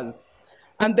Altars.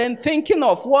 And then thinking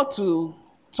of what to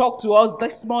talk to us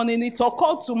this morning, it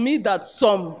occurred to me that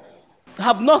some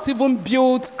have not even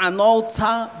built an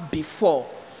altar before.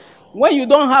 When you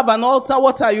don't have an altar,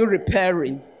 what are you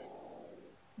repairing?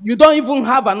 You don't even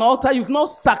have an altar. You've not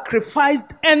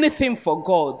sacrificed anything for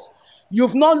God.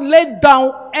 You've not laid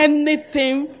down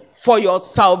anything for your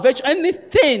salvation,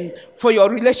 anything for your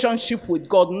relationship with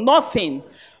God. Nothing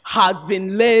has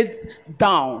been laid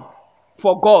down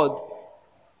for God.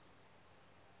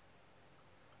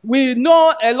 We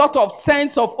know a lot of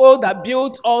saints of old that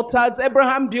built altars.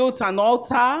 Abraham built an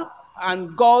altar,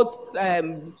 and God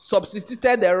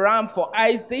substituted a ram for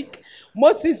Isaac.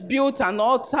 Moses built an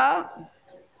altar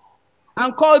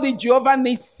and called it Jehovah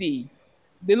Nissi,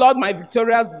 the Lord my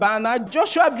victorious banner.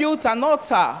 Joshua built an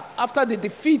altar after the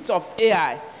defeat of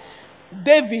Ai.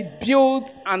 David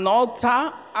built an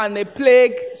altar and a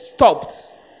plague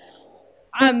stopped.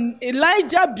 And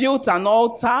Elijah built an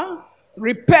altar,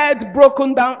 repaired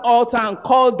broken down altar, and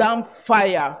called down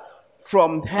fire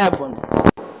from heaven.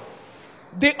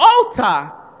 The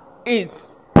altar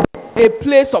is a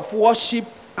place of worship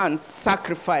and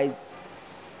sacrifice.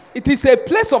 It is a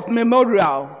place of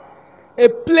memorial, a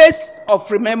place of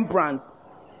remembrance.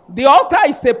 The altar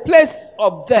is a place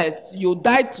of death. You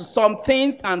die to some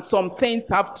things, and some things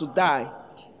have to die.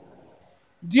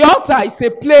 The altar is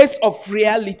a place of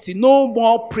reality, no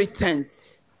more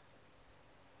pretense.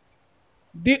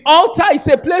 The altar is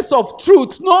a place of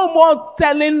truth, no more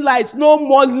telling lies, no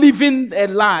more living a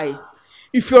lie.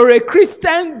 If you're a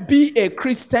Christian, be a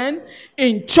Christian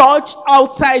in church,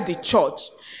 outside the church.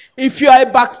 If you are a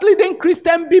backsliding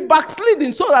Christian, be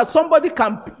backsliding so that somebody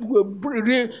can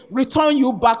return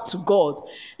you back to God.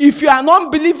 If you are an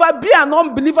unbeliever, be an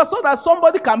unbeliever so that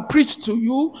somebody can preach to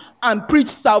you and preach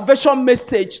salvation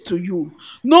message to you.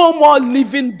 No more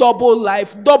living double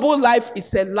life. Double life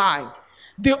is a lie.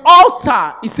 The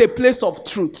altar is a place of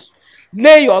truth.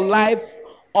 Lay your life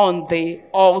on the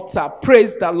altar.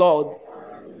 Praise the Lord.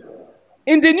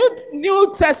 In the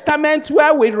New Testament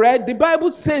where we read, the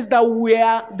Bible says that we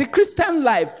are the Christian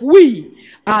life. We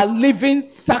are living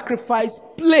sacrifice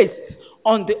placed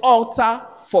on the altar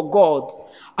for God.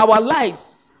 Our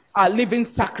lives are living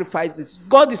sacrifices.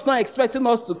 God is not expecting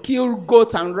us to kill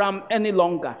goat and ram any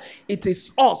longer. It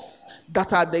is us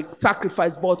that are the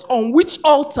sacrifice. But on which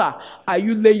altar are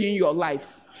you laying your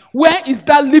life? Where is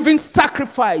that living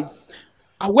sacrifice?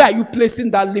 And where are you placing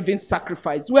that living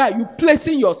sacrifice? Where are you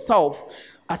placing yourself?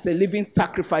 as a living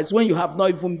sacrifice when you have not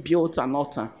even built an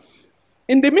altar.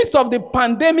 In the midst of the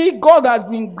pandemic, God has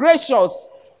been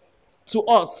gracious to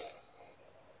us.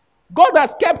 God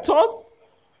has kept us.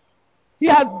 He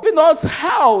has given us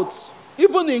health,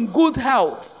 even in good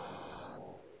health.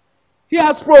 He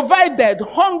has provided.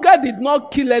 Hunger did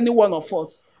not kill any one of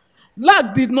us.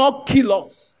 Lack did not kill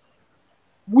us.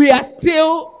 We are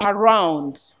still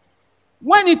around.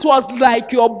 When it was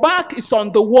like your back is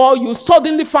on the wall, you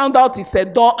suddenly found out it's a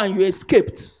door and you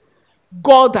escaped.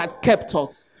 God has kept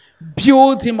us.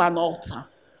 Build him an altar.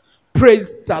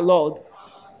 Praise the Lord.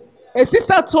 A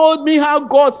sister told me how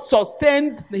God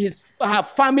sustained her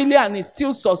family and is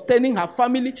still sustaining her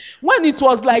family. When it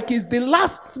was like it's the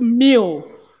last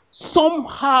meal,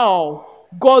 somehow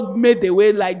God made a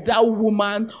way, like that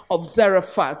woman of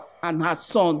Zarephath and her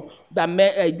son that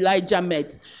Elijah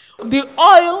met. The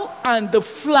oil and the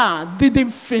flour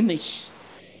didn't finish.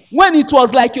 When it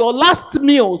was like your last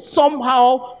meal,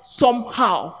 somehow,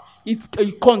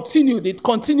 it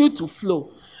continued to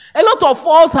flow. A lot of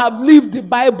us have lived the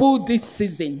Bible this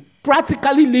season,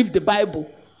 practically lived the Bible.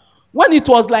 When it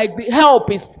was like the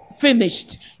help is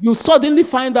finished, you suddenly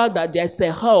find out that there's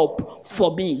a help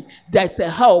for me. There's a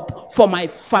help for my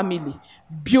family.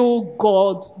 Build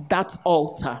God that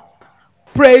altar.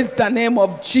 Praise the name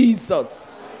of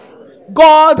Jesus.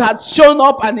 God has shown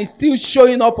up and is still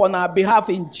showing up on our behalf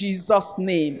in Jesus'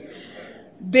 name.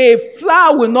 The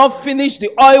flour will not finish,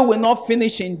 the oil will not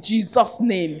finish in Jesus'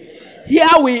 name. Here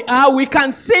we are, we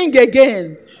can sing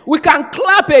again. We can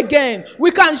clap again.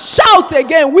 We can shout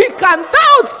again. We can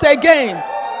dance again.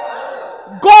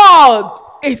 God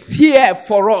is here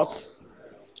for us.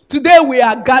 Today we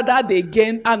are gathered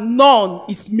again and none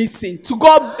is missing. To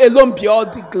God alone be all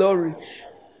the glory.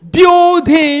 Build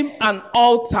him an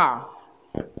altar.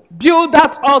 Build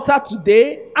that altar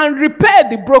today and repair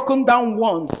the broken down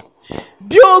ones.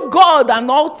 Build God an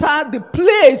altar, the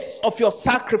place of your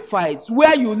sacrifice,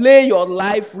 where you lay your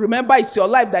life. Remember, it's your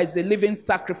life that is a living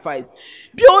sacrifice.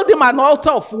 Build him an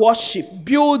altar of worship.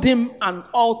 Build him an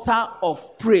altar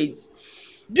of praise.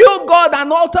 Build God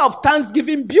an altar of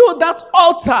thanksgiving. Build that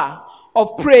altar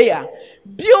of prayer.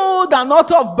 Build an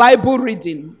altar of Bible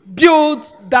reading. Build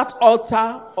that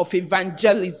altar of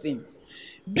evangelism.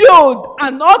 Build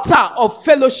an altar of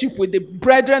fellowship with the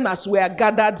brethren as we are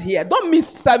gathered here. Don't miss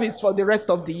service for the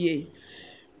rest of the year.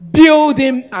 Build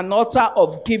him an altar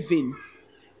of giving.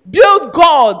 Build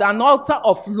God an altar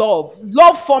of love.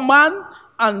 Love for man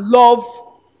and love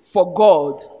for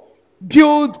God.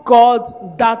 Build God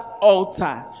that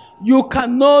altar. You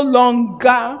can no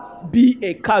longer be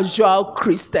a casual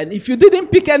Christian. If you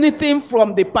didn't pick anything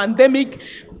from the pandemic,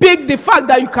 pick the fact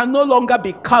that you can no longer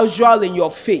be casual in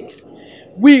your faith.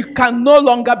 We can no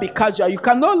longer be casual. You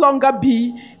can no longer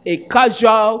be a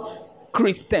casual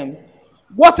Christian.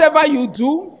 Whatever you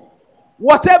do,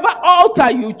 whatever altar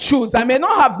you choose, I may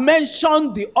not have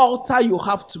mentioned the altar you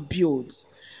have to build.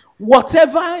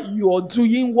 Whatever you are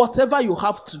doing, whatever you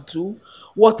have to do,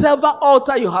 whatever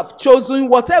altar you have chosen,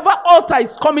 whatever altar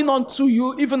is coming onto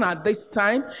you, even at this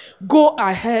time, go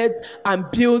ahead and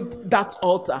build that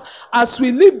altar. As we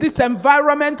leave this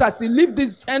environment, as we leave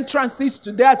these entrances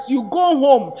today, as you go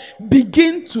home,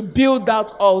 begin to build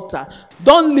that altar.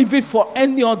 Don't leave it for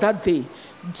any other day.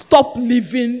 Stop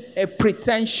living a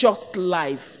pretentious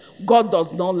life. God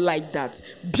does not like that.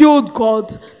 Build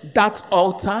God that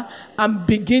altar and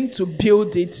begin to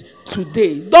build it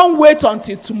today. Don't wait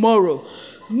until tomorrow.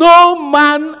 No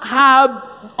man have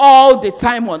all the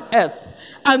time on earth,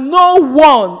 and no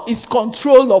one is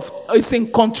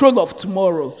in control of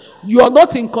tomorrow. You are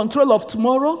not in control of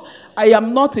tomorrow. I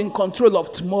am not in control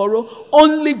of tomorrow.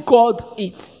 Only God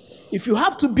is. If you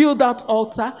have to build that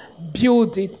altar,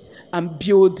 build it and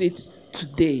build it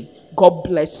today. God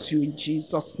bless you in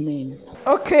Jesus' name.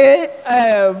 Okay,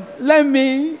 let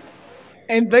me,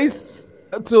 in this,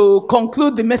 to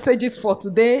conclude the messages for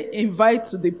today, invite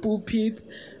to the pulpit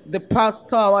the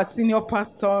pastor, our senior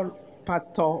pastor,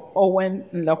 Pastor Owen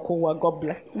Nlekwuwa. God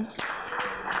bless you.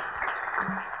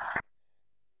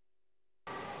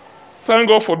 Thank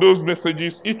God for those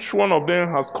messages. Each one of them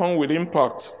has come with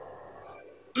impact.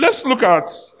 Let's look at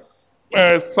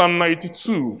Psalm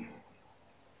 92.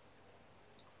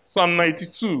 Psalm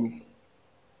 92.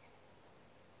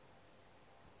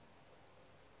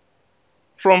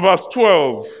 From verse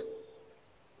 12.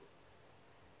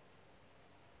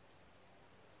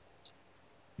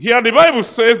 Here the Bible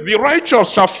says, the righteous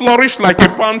shall flourish like a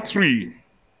palm tree.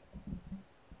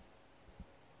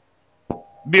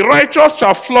 The righteous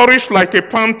shall flourish like a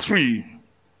palm tree.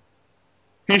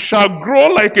 He shall grow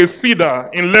like a cedar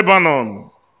in Lebanon.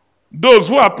 Those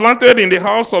who are planted in the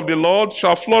house of the Lord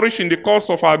shall flourish in the cause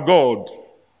of our God.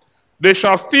 They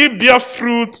shall still bear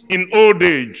fruit in old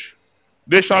age.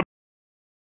 They shall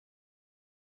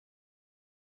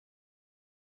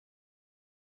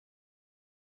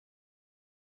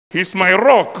He's my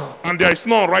rock, and there is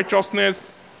no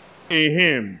unrighteousness in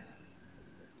him.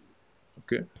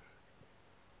 Okay.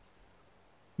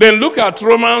 Then look at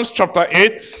Romans chapter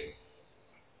 8.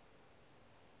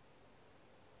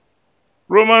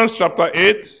 Romans chapter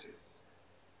 8.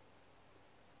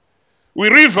 We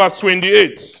read verse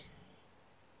 28.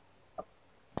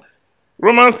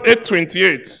 Romans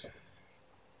 8:28.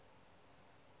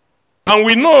 And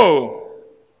we know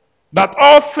that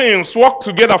all things work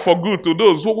together for good to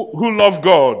those who love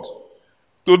God,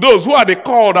 to those who are the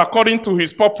called according to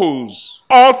his purpose.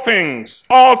 All things,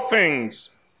 all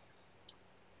things.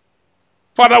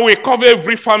 Father, we cover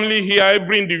every family here,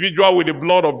 every individual with the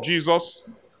blood of Jesus.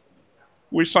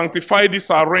 We sanctify this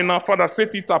arena. Father,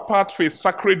 set it apart for a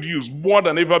sacred use more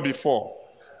than ever before.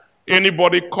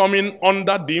 Anybody coming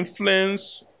under the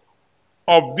influence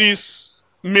of this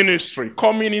ministry,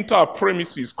 coming into our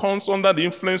premises, comes under the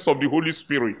influence of the Holy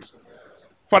Spirit.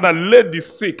 Father, let the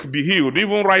sick be healed,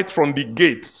 even right from the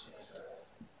gates.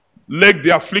 Let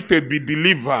the afflicted be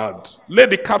delivered. Let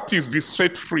the captives be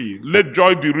set free. Let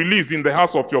joy be released in the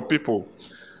house of your people.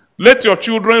 Let your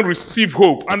children receive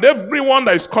hope, and everyone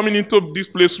that is coming into this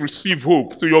place receive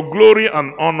hope, to your glory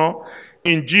and honor.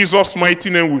 In Jesus' mighty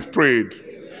name we've prayed.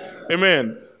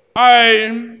 Amen.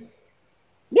 I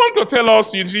want to tell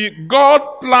us, you see,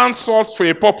 God plans us for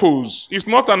a purpose. It's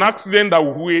not an accident that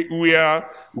we are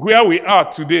where we are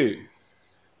today.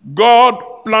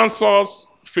 God plans us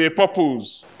for a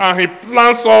purpose, and he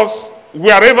plans us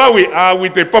wherever we are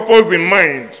with a purpose in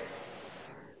mind.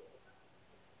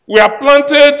 We are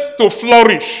planted to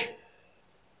flourish.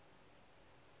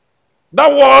 That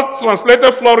word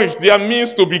translated flourish there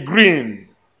means to be green.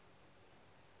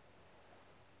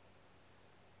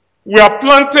 We are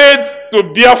planted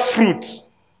to bear fruit.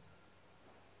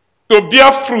 To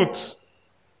bear fruit.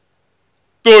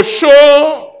 To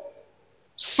show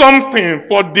something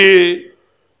for the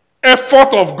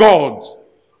effort of God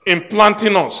in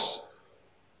planting us.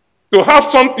 To have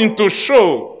something to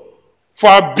show for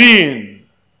our being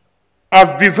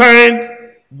as designed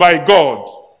by God.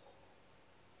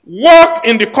 Walk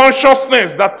in the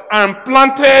consciousness that I am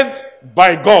planted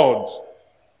by God.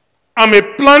 I'm a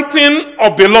planting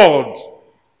of the Lord.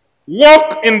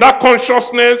 Walk in that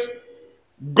consciousness.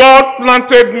 God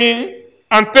planted me.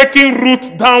 I'm taking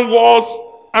root downwards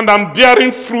and I'm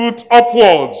bearing fruit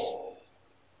upwards.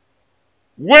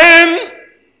 When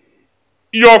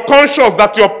you're conscious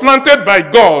that you're planted by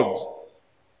God,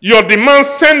 your demand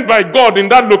sent by God in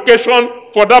that location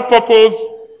for that purpose,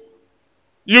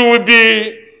 you will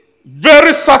be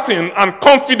very certain and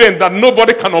confident that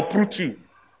nobody can uproot you.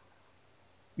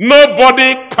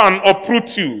 Nobody can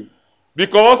uproot you,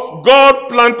 because God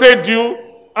planted you,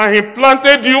 and he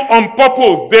planted you on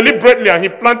purpose, deliberately, and he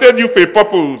planted you for a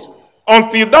purpose.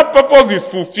 Until that purpose is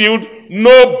fulfilled,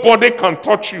 nobody can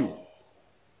touch you.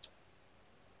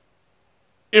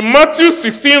 In Matthew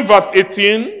 16 verse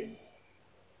 18,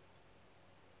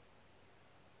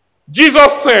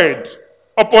 Jesus said,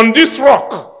 upon this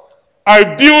rock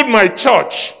I build my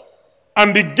church,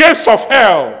 and the gates of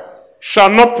hell shall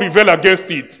not prevail against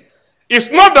it. It's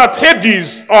not that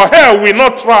Hades or hell will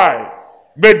not try,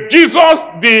 but Jesus,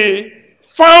 the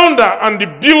founder and the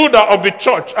builder of the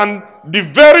church and the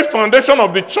very foundation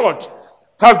of the church,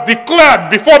 has declared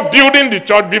before building the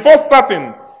church, before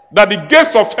starting, that the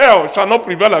gates of hell shall not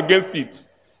prevail against it.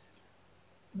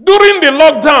 During the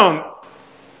lockdown,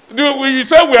 we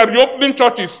say we are reopening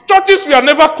churches. Churches were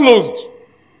never closed.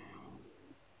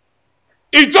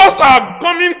 It just our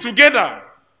coming together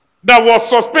that was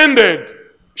suspended.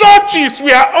 Churches were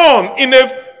on in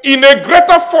a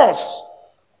greater force.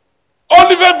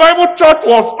 Olivet Bible Church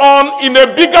was on in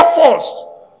a bigger force,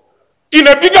 in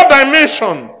a bigger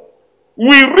dimension.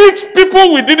 We reached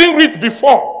people we didn't reach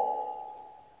before.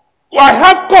 I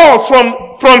have calls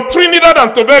from Trinidad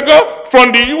and Tobago,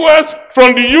 from the US,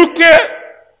 from the UK,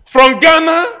 from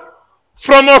Ghana,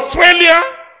 from Australia.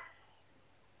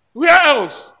 Where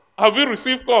else have we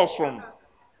received calls from?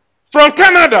 From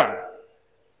Canada.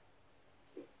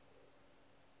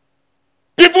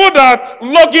 People that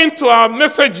log into our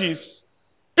messages,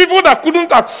 people that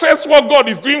couldn't access what God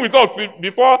is doing with us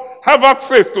before, have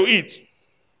access to it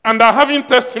and are having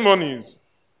testimonies.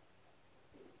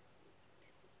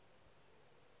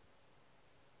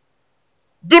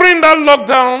 During that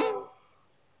lockdown,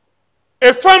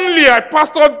 a family I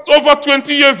pastored over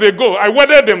 20 years ago, I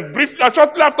wedded them briefly,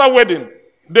 shortly after wedding,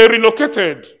 they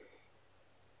relocated.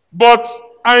 But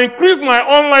I increased my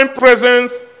online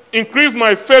presence, increased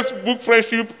my Facebook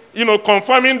friendship,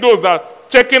 confirming those that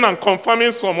checking and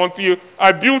confirming some until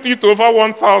I built it over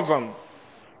 1,000.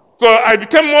 So I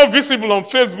became more visible on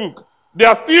Facebook. There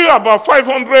are still about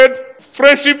 500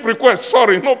 friendship requests.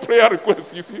 Sorry, no prayer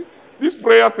requests. You see, this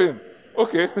prayer thing.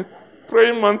 Okay,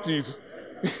 praying mantis.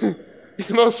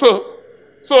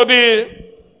 So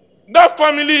that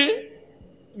family,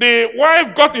 the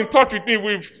wife got in touch with me.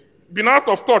 We've been out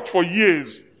of touch for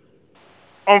years.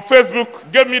 On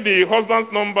Facebook, gave me the husband's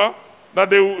number, that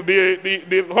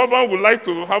the husband would like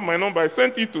to have my number. I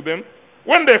sent it to them.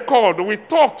 When they called, we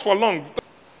talked for long.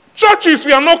 Churches,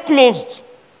 we are not closed.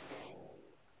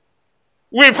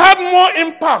 We've had more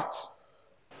impact.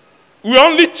 We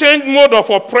only changed mode of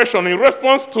operation in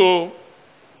response to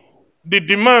the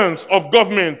demands of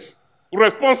government,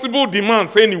 responsible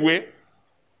demands anyway.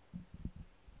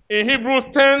 In Hebrews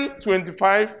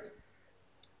 10:25,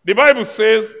 the Bible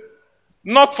says,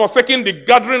 not forsaking the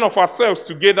gathering of ourselves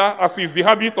together, as is the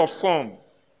habit of some.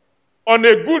 On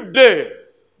a good day,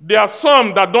 there are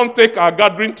some that don't take our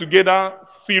gathering together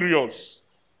serious.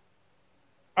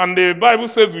 And the Bible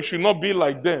says we should not be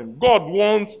like them. God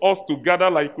wants us to gather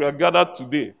like we are gathered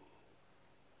today.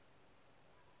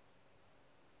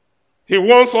 He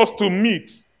wants us to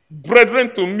meet,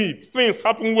 brethren to meet. Things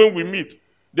happen when we meet.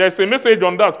 There is a message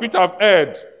on that which I've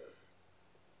heard.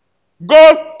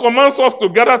 God commands us to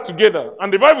gather together.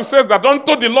 And the Bible says that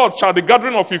unto the Lord shall the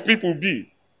gathering of his people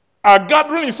be. Our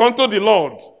gathering is unto the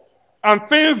Lord. And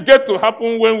things get to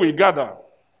happen when we gather.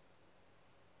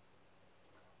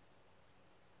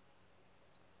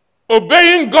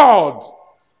 Obeying God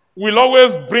will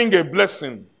always bring a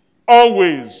blessing.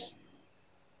 Always.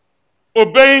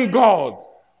 Obeying God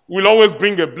will always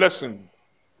bring a blessing.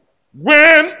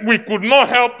 When we could not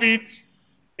help it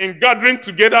in gathering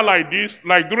together like this,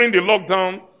 like during the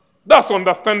lockdown, that's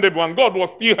understandable. And God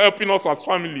was still helping us as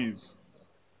families,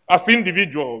 as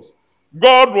individuals.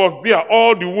 God was there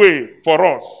all the way for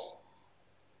us.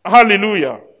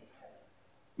 Hallelujah.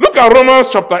 Look at Romans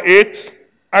chapter 8.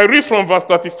 I read from verse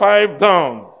 35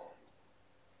 down.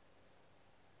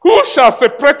 Who shall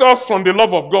separate us from the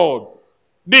love of God?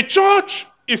 The church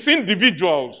is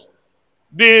individuals.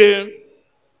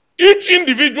 Each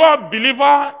individual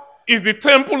believer is the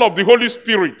temple of the Holy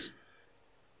Spirit.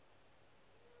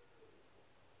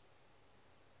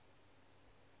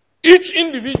 Each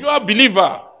individual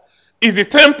believer is the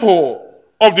temple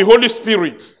of the Holy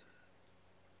Spirit.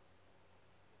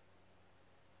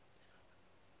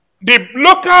 The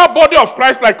local body of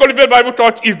Christ, like Olivet Bible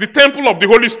Church, is the temple of the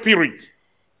Holy Spirit.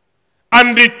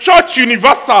 And the church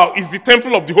universal is the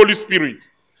temple of the Holy Spirit.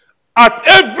 At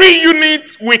every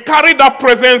unit, we carry that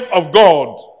presence of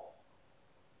God.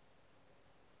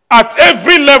 At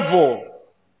every level,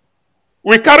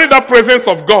 we carry that presence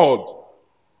of God.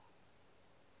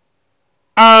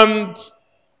 And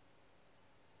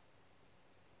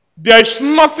there is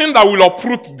nothing that will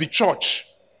uproot the church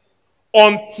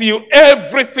until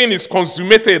everything is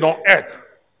consummated on earth.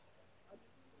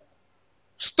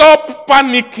 Stop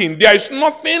panicking. There is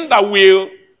nothing that will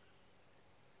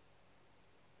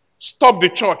stop the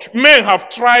church. Men have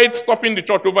tried stopping the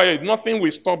church over here. Nothing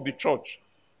will stop the church.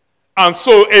 And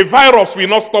so a virus will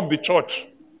not stop the church.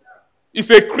 It's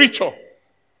a creature.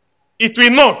 It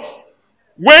will not.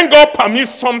 When God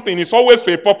permits something, it's always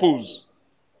for a purpose.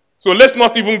 So let's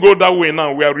not even go that way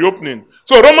now. We are reopening.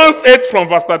 So Romans 8 from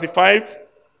verse 35.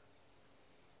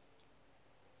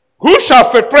 Who shall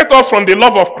separate us from the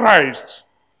love of Christ?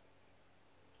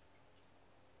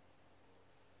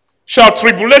 Shall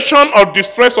tribulation or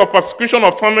distress or persecution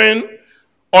or famine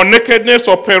or nakedness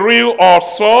or peril or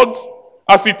sword?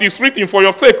 As it is written, for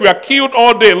your sake we are killed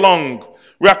all day long.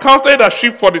 We are counted as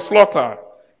sheep for the slaughter.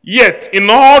 Yet in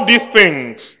all these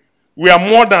things we are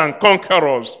more than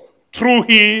conquerors through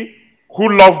he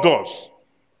who loved us.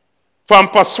 For I'm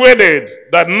persuaded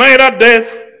that neither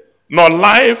death, nor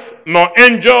life, nor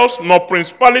angels, nor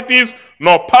principalities,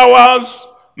 nor powers,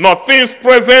 nor things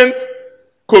present,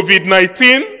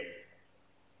 COVID-19,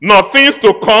 nor things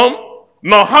to come,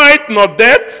 nor height, nor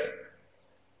depth,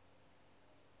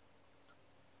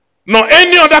 nor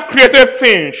any other created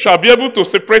thing shall be able to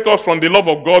separate us from the love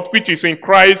of God, which is in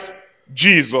Christ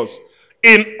Jesus.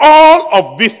 In all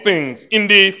of these things, in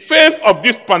the face of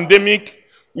this pandemic,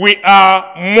 we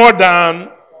are more than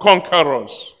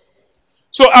conquerors.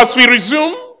 So as we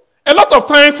resume, a lot of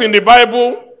times in the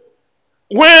Bible,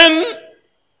 when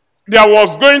there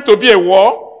was going to be a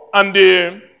war and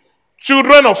the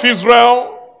children of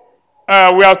Israel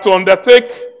were to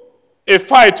undertake a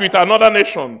fight with another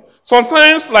nation,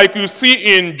 sometimes like you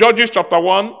see in Judges chapter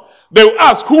 1, they will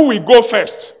ask who will go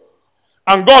first.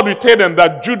 And God will tell them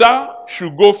that Judah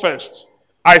should go first.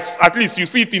 At least you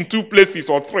see it in 2 places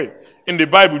or 3 in the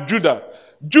Bible, Judah.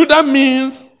 Judah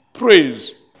means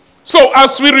praise. So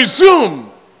as we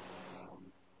resume,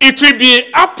 it will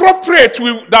be appropriate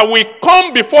that we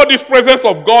come before this presence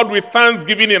of God with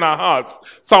thanksgiving in our hearts.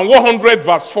 Psalm 100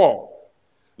 verse 4.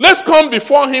 Let's come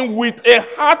before him with a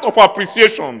heart of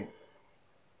appreciation.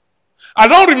 I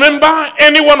don't remember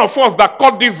any one of us that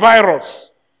caught this virus.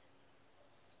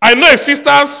 I know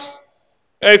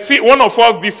one of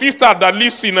us, the sister that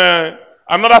lives in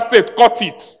another state, caught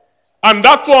it. And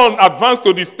that one advanced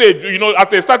to the stage. You know,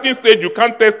 at a certain stage, you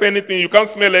can't taste anything, you can't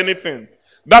smell anything.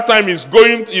 That time is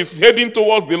heading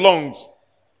towards the lungs.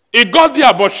 It got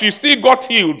there, but she still got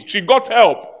healed. She got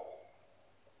help.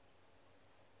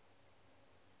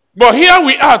 But here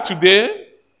we are today,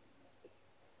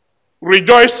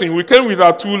 rejoicing. We came with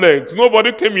our 2 legs.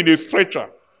 Nobody came in a stretcher.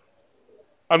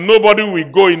 And nobody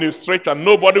will go in a stretcher.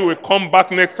 Nobody will come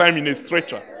back next time in a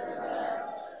stretcher.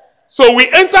 So we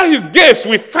enter his gates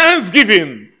with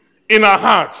thanksgiving in our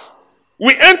hearts.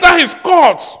 We enter his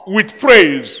courts with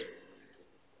praise.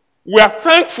 We are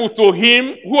thankful to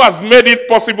him who has made it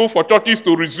possible for churches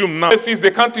to resume now, since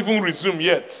they can't even resume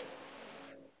yet.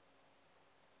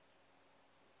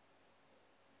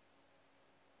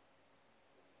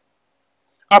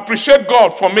 Appreciate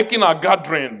God for making our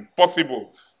gathering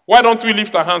possible. Why don't we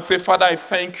lift our hands and say, Father, I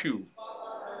thank you.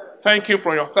 Thank you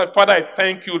for yourself. Father, I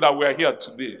thank you that we are here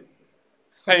today.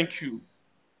 Thank you.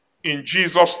 In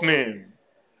Jesus' name.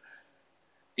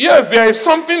 Yes, there is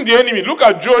something the enemy. Look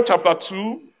at Joel chapter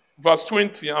 2, verse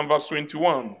 20 and verse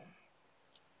 21.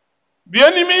 The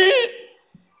enemy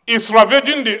is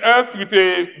ravaging the earth with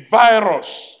a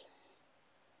virus.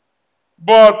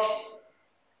 But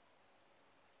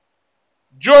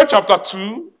Joel chapter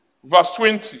 2, verse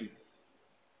 20.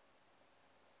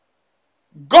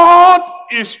 God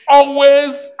is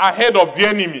always ahead of the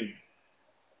enemy.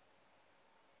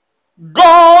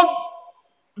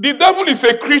 The devil is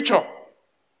a creature.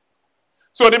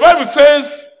 So the Bible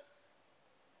says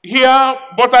here,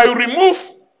 but I remove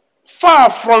far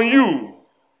from you.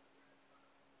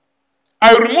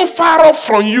 I remove far off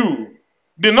from you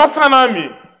the northern army,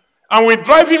 and we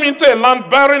drive him into a land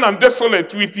barren and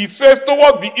desolate, with his face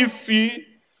toward the east sea,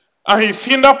 and his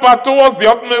hinder part towards the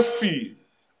utmost sea.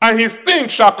 And his sting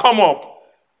shall come up,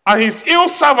 and his ill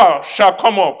savour shall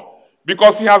come up,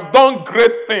 because he has done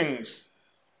great things.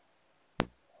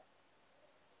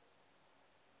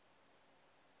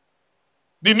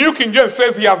 The New King James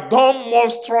says he has done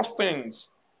monstrous things.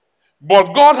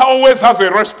 But God always has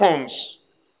a response.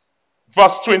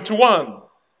 Verse 21.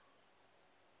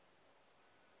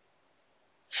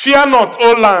 Fear not,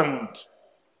 O land.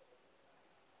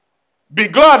 Be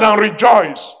glad and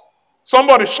rejoice.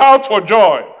 Somebody shout for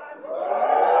joy.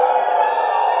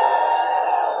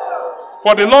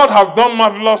 For the Lord has done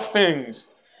marvelous things.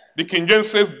 The King James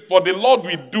says, for the Lord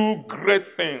will do great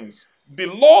things. The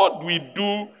Lord will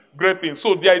do great things.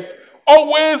 So there is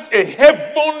always a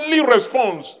heavenly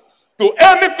response to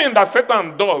anything that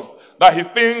Satan does that he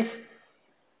thinks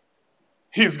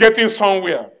he's getting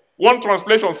somewhere. One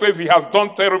translation says he has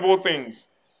done terrible things.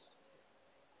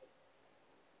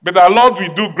 But our Lord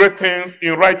will do great things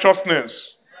in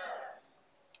righteousness.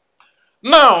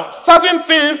 Now, certain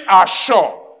things are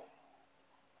sure.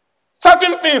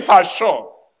 Certain things are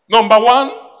sure. Number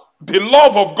one, the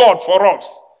love of God for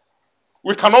us.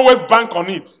 We can always bank on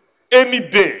it any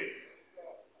day.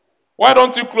 Why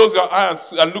don't you close your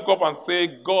eyes and look up and say,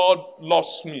 God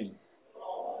loves me?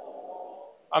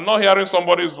 I'm not hearing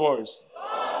somebody's voice.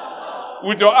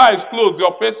 With your eyes closed,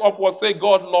 your face upward, say,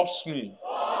 God loves me.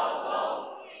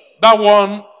 That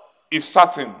one is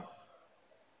certain.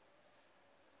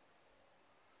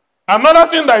 Another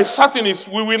thing that is certain is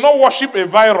we will not worship a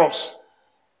virus.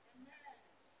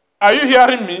 Are you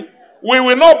hearing me? We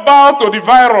will not bow to the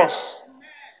virus.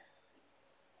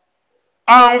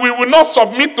 And we will not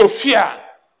submit to fear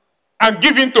and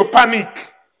give in to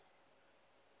panic.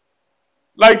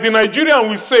 Like the Nigerian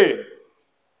will say,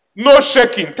 no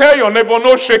shaking. Tell your neighbor,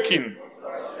 no shaking.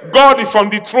 God is on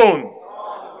the throne.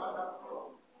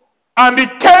 And it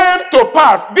came to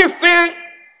pass. This thing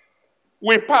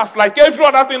will pass like every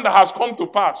other thing that has come to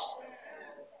pass.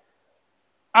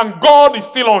 And God is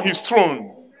still on his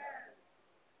throne.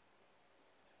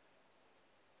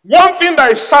 One thing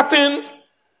that is certain,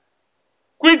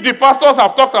 which the pastors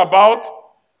have talked about,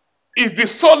 is the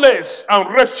solace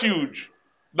and refuge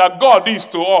that God is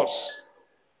to us.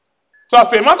 So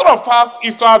as a matter of fact,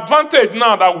 it's to our advantage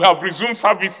now that we have resumed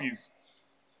services.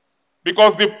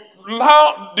 Because the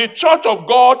church of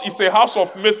God is a house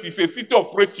of mercy, it's a city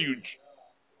of refuge.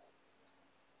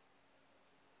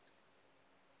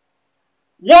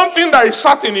 One thing that is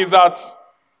certain is that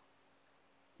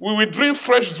we will dream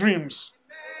fresh dreams.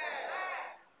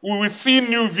 We will see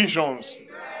new visions.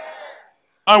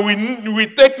 And we will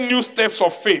take new steps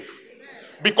of faith.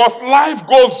 Because life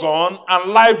goes on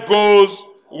and life goes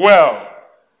well.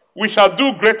 We shall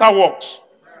do greater works.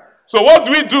 So what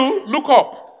do? Look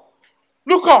up.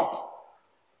 Look up.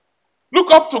 Look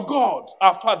up to God,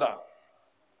 our Father.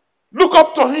 Look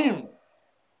up to Him.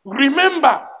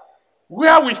 Remember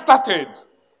where we started.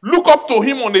 Look up to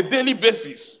Him on a daily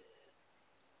basis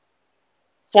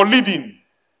for leading.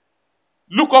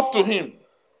 Look up to Him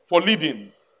for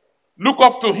leading. Look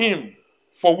up to Him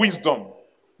for wisdom.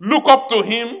 Look up to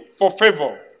Him for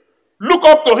favor. Look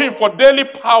up to Him for daily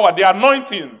power, the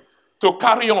anointing to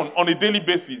carry on a daily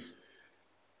basis.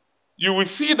 You will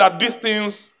see that these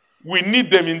things, we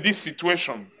need them in this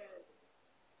situation.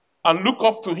 And look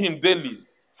up to Him daily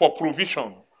for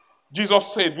provision.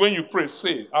 Jesus said, when you pray,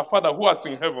 say, Our Father who art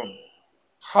in heaven,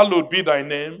 hallowed be thy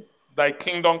name, thy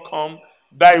kingdom come,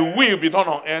 thy will be done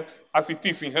on earth as it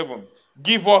is in heaven.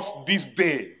 Give us this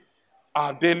day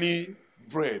our daily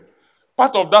bread.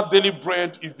 Part of that daily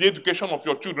bread is the education of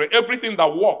your children. Everything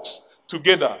that works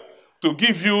together to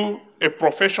give you a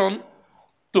profession,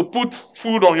 to put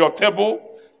food on your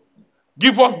table.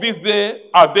 Give us this day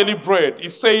our daily bread.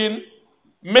 It's saying,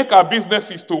 make our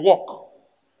businesses to work.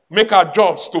 Make our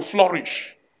jobs to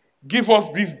flourish. Give us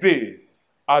this day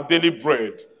our daily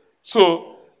bread.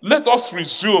 So let us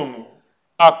resume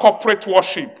our corporate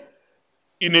worship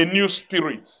in a new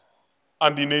spirit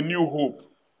and in a new hope,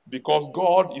 because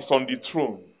God is on the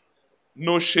throne.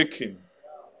 No shaking.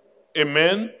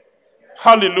 Amen.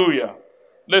 Hallelujah.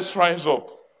 Let's rise up.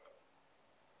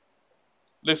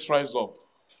 Let's rise up.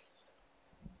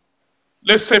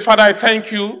 Let's say, Father, I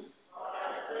thank you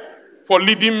for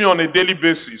leading me on a daily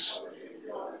basis.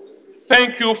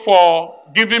 Thank you for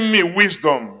giving me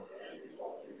wisdom,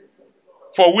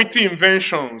 for witty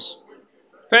inventions.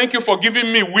 Thank you for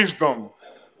giving me wisdom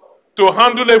to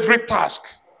handle every task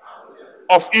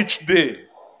of each day.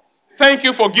 Thank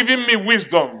you for giving me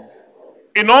wisdom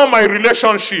in all my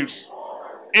relationships,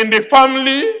 in the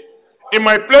family, in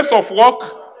my place of work,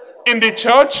 in the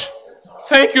church.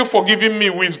 Thank you for giving me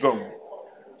wisdom.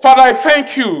 Father, I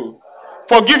thank you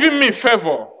for giving me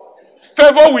favor.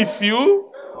 Favor with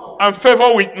you and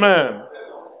favor with man.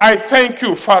 I thank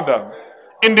you, Father,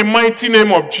 in the mighty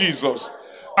name of Jesus.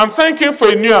 I'm thanking for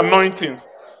a new anointing.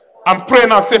 I'm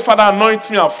praying and say, Father, anoint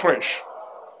me afresh.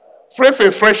 Pray for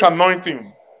a fresh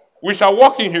anointing. We shall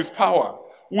walk in His power.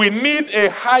 We need a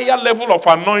higher level of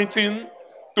anointing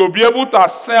to be able to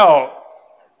excel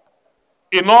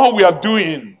in all we are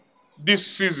doing this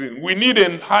season. We need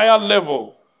a higher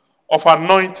level of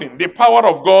anointing, the power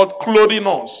of God clothing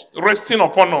us, resting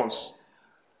upon us.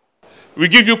 We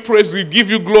give you praise, we give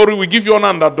you glory, we give you honor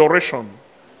and adoration.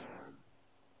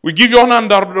 We give you honor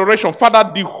and adoration. Father,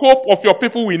 the hope of your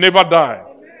people will never die.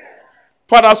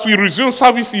 Father, as we resume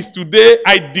services today,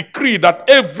 I decree that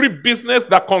every business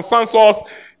that concerns us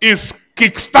is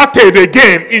kick-started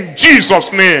again in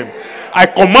Jesus' name. I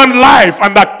command life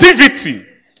and activity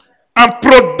and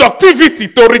productivity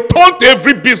to return to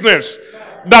every business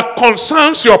that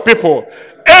concerns your people.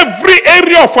 Every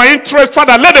area of our interest,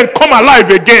 Father, let them come alive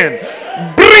again.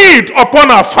 Breathe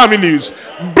upon our families.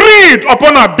 Breathe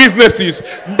upon our businesses.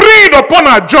 Breathe upon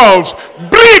our jobs.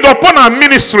 Breathe upon our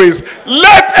ministries.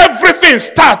 Let everything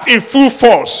start in full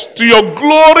force to your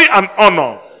glory and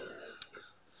honor.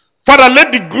 Father,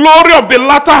 let the glory of the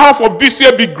latter half of this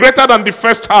year be greater than the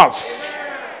first half.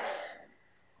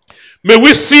 May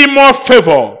we see more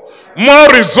favor, more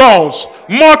results,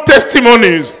 more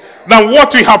testimonies than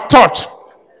what we have taught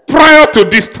prior to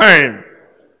this time.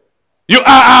 You are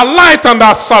our light and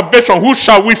our salvation. Who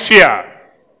shall we fear?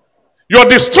 You are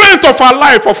the strength of our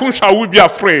life. Of whom shall we be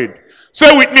afraid?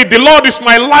 Say with me, the Lord is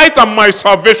my light and my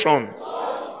salvation.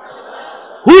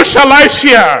 Who shall I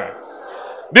fear?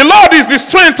 The Lord is the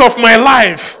strength of my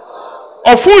life.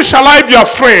 Of whom shall I be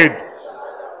afraid?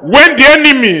 When the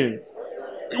enemy,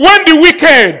 when the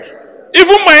wicked,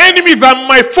 even my enemies and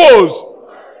my foes,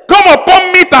 come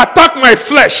upon me to attack my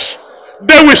flesh,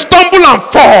 they will stumble and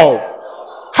fall.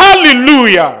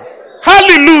 Hallelujah.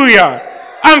 Hallelujah.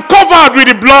 And covered with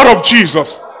the blood of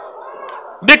Jesus.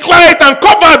 Declare it, and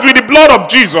covered with the blood of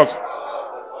Jesus.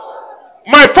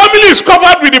 My family is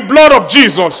covered with the blood of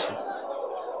Jesus.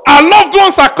 Our loved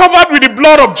ones are covered with the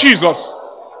blood of Jesus.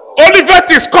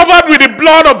 Olivet is covered with the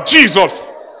blood of Jesus.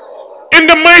 In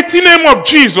the mighty name of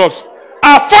Jesus.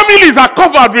 Our families are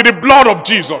covered with the blood of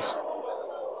Jesus.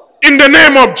 In the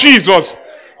name of Jesus.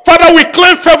 Father, we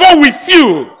claim favor with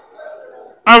you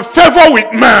and favor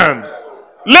with man.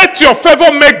 Let your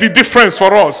favor make the difference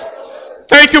for us.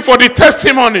 Thank you for the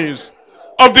testimonies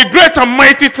of the great and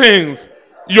mighty things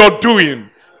you're doing.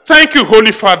 Thank you,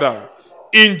 Holy Father.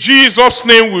 In Jesus'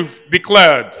 name we've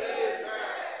declared.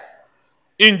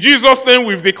 In Jesus' name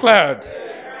we've declared.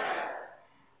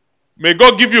 May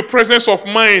God give you presence of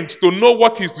mind to know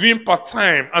what He's doing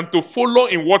part-time and to follow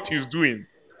in what He's doing.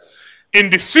 In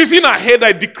the season ahead,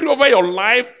 I decree over your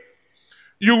life,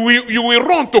 you will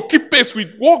run to keep pace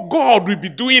with what God will be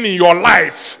doing in your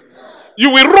life.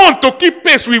 You will run to keep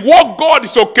pace with what God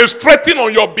is orchestrating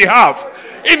on your behalf.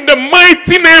 In the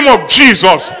mighty name of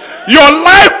Jesus, your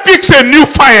life picks a new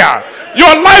fire.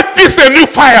 Your life picks a new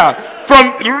fire.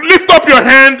 Lift up your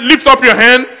hand, lift up your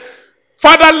hand.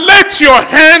 Father, let your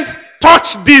hand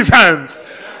touch these hands.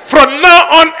 From now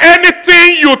on,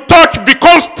 anything you touch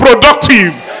becomes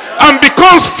productive and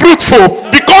becomes fruitful,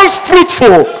 becomes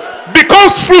fruitful,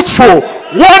 becomes fruitful.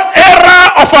 One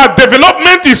era of our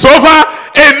development is over.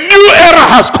 A new era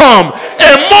has come.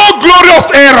 A more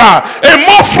glorious era. A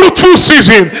more fruitful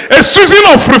season. A season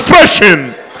of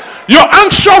refreshing. Your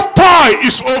anxious time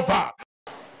is over.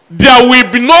 There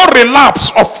will be no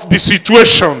relapse of the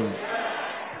situation.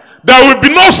 There will be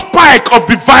no spike of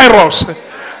the virus.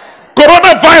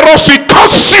 Coronavirus will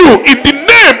catch you in the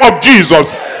name of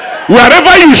Jesus.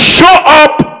 Wherever you show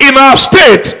up in our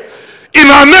state, in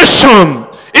our nation,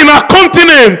 in our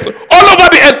continent, all over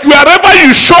the earth, wherever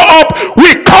you show up,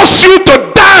 we cause you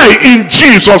to die in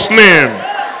Jesus' name.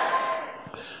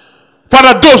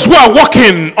 Father, those who are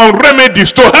working on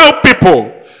remedies to help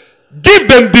people, give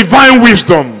them divine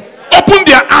wisdom. Open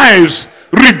their eyes.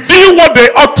 Reveal what they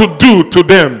ought to do to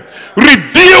them.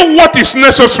 Reveal what is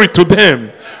necessary to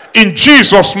them. In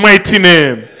Jesus' mighty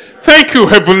name. Thank you,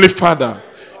 Heavenly Father.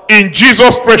 In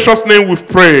Jesus' precious name we've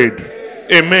prayed.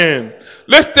 Amen.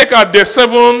 Let's take our day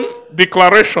 7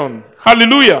 declaration.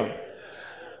 Hallelujah.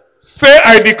 Say,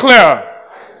 I declare,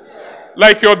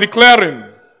 like you're declaring,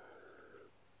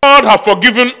 God has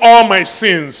forgiven all my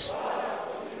sins.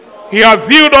 He has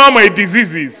healed all my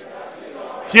diseases.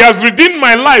 He has redeemed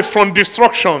my life from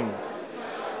destruction.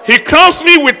 He crowns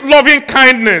me with loving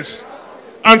kindness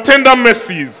and tender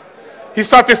mercies. He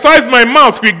satisfies my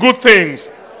mouth with good things.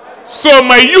 So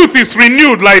my youth is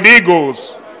renewed like the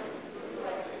eagles.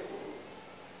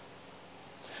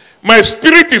 My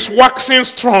spirit is waxing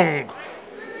strong.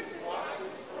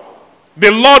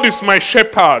 The Lord is my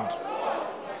shepherd.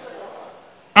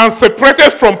 And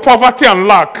separated from poverty and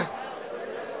lack.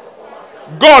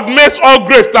 God makes all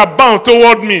grace that abound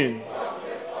toward me.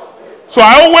 So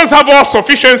I always have all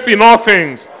sufficiency in all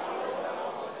things.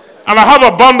 And I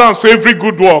have abundance for every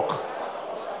good work.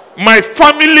 My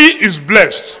family is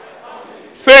blessed.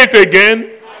 Say it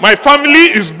again. My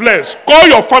family is blessed. Call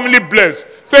your family blessed.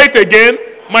 Say it again.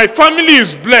 My family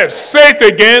is blessed. Say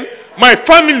it again. My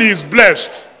family is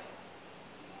blessed.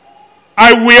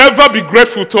 I will ever be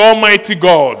grateful to Almighty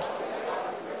God.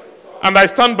 And I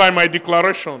stand by my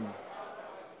declaration.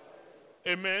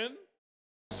 Amen.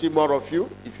 See more of you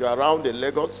if you are around in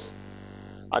Lagos.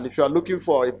 And if you are looking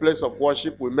for a place of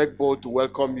worship, we make bold to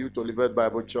welcome you to Olivet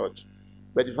Bible Church.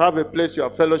 But if you have a place you are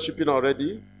fellowshipping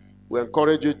already, we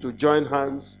encourage you to join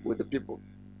hands with the people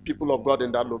of God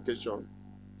in that location,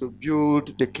 to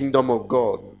build the kingdom of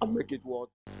God and make it work.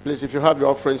 Please, if you have your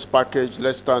offerings package,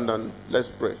 let's stand and let's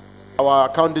pray. Our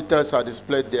account details are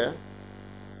displayed there.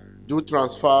 Do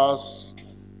transfers,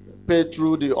 pay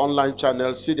through the online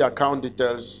channel, see the account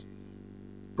details.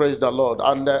 Praise the Lord.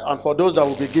 And for those that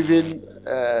will be giving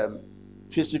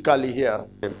physically here,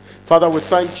 Father, we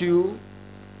thank you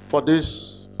for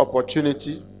this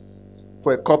opportunity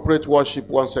for a corporate worship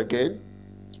once again.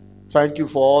 Thank you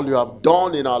for all you have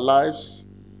done in our lives.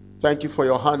 Thank you for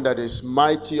your hand that is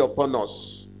mighty upon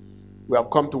us. We have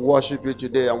come to worship you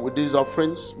today, and with these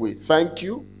offerings, we thank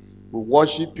you. We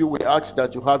worship you. We ask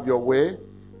that you have your way.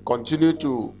 Continue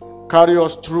to carry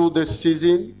us through this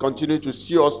season. Continue to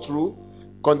see us through.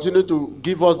 Continue to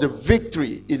give us the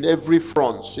victory in every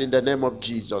front in the name of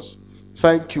Jesus.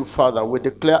 Thank you, Father. We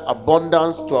declare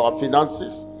abundance to our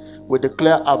finances. We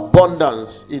declare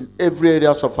abundance in every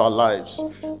area of our lives.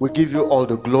 We give you all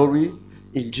the glory.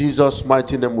 In Jesus'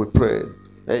 mighty name we pray.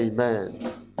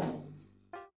 Amen.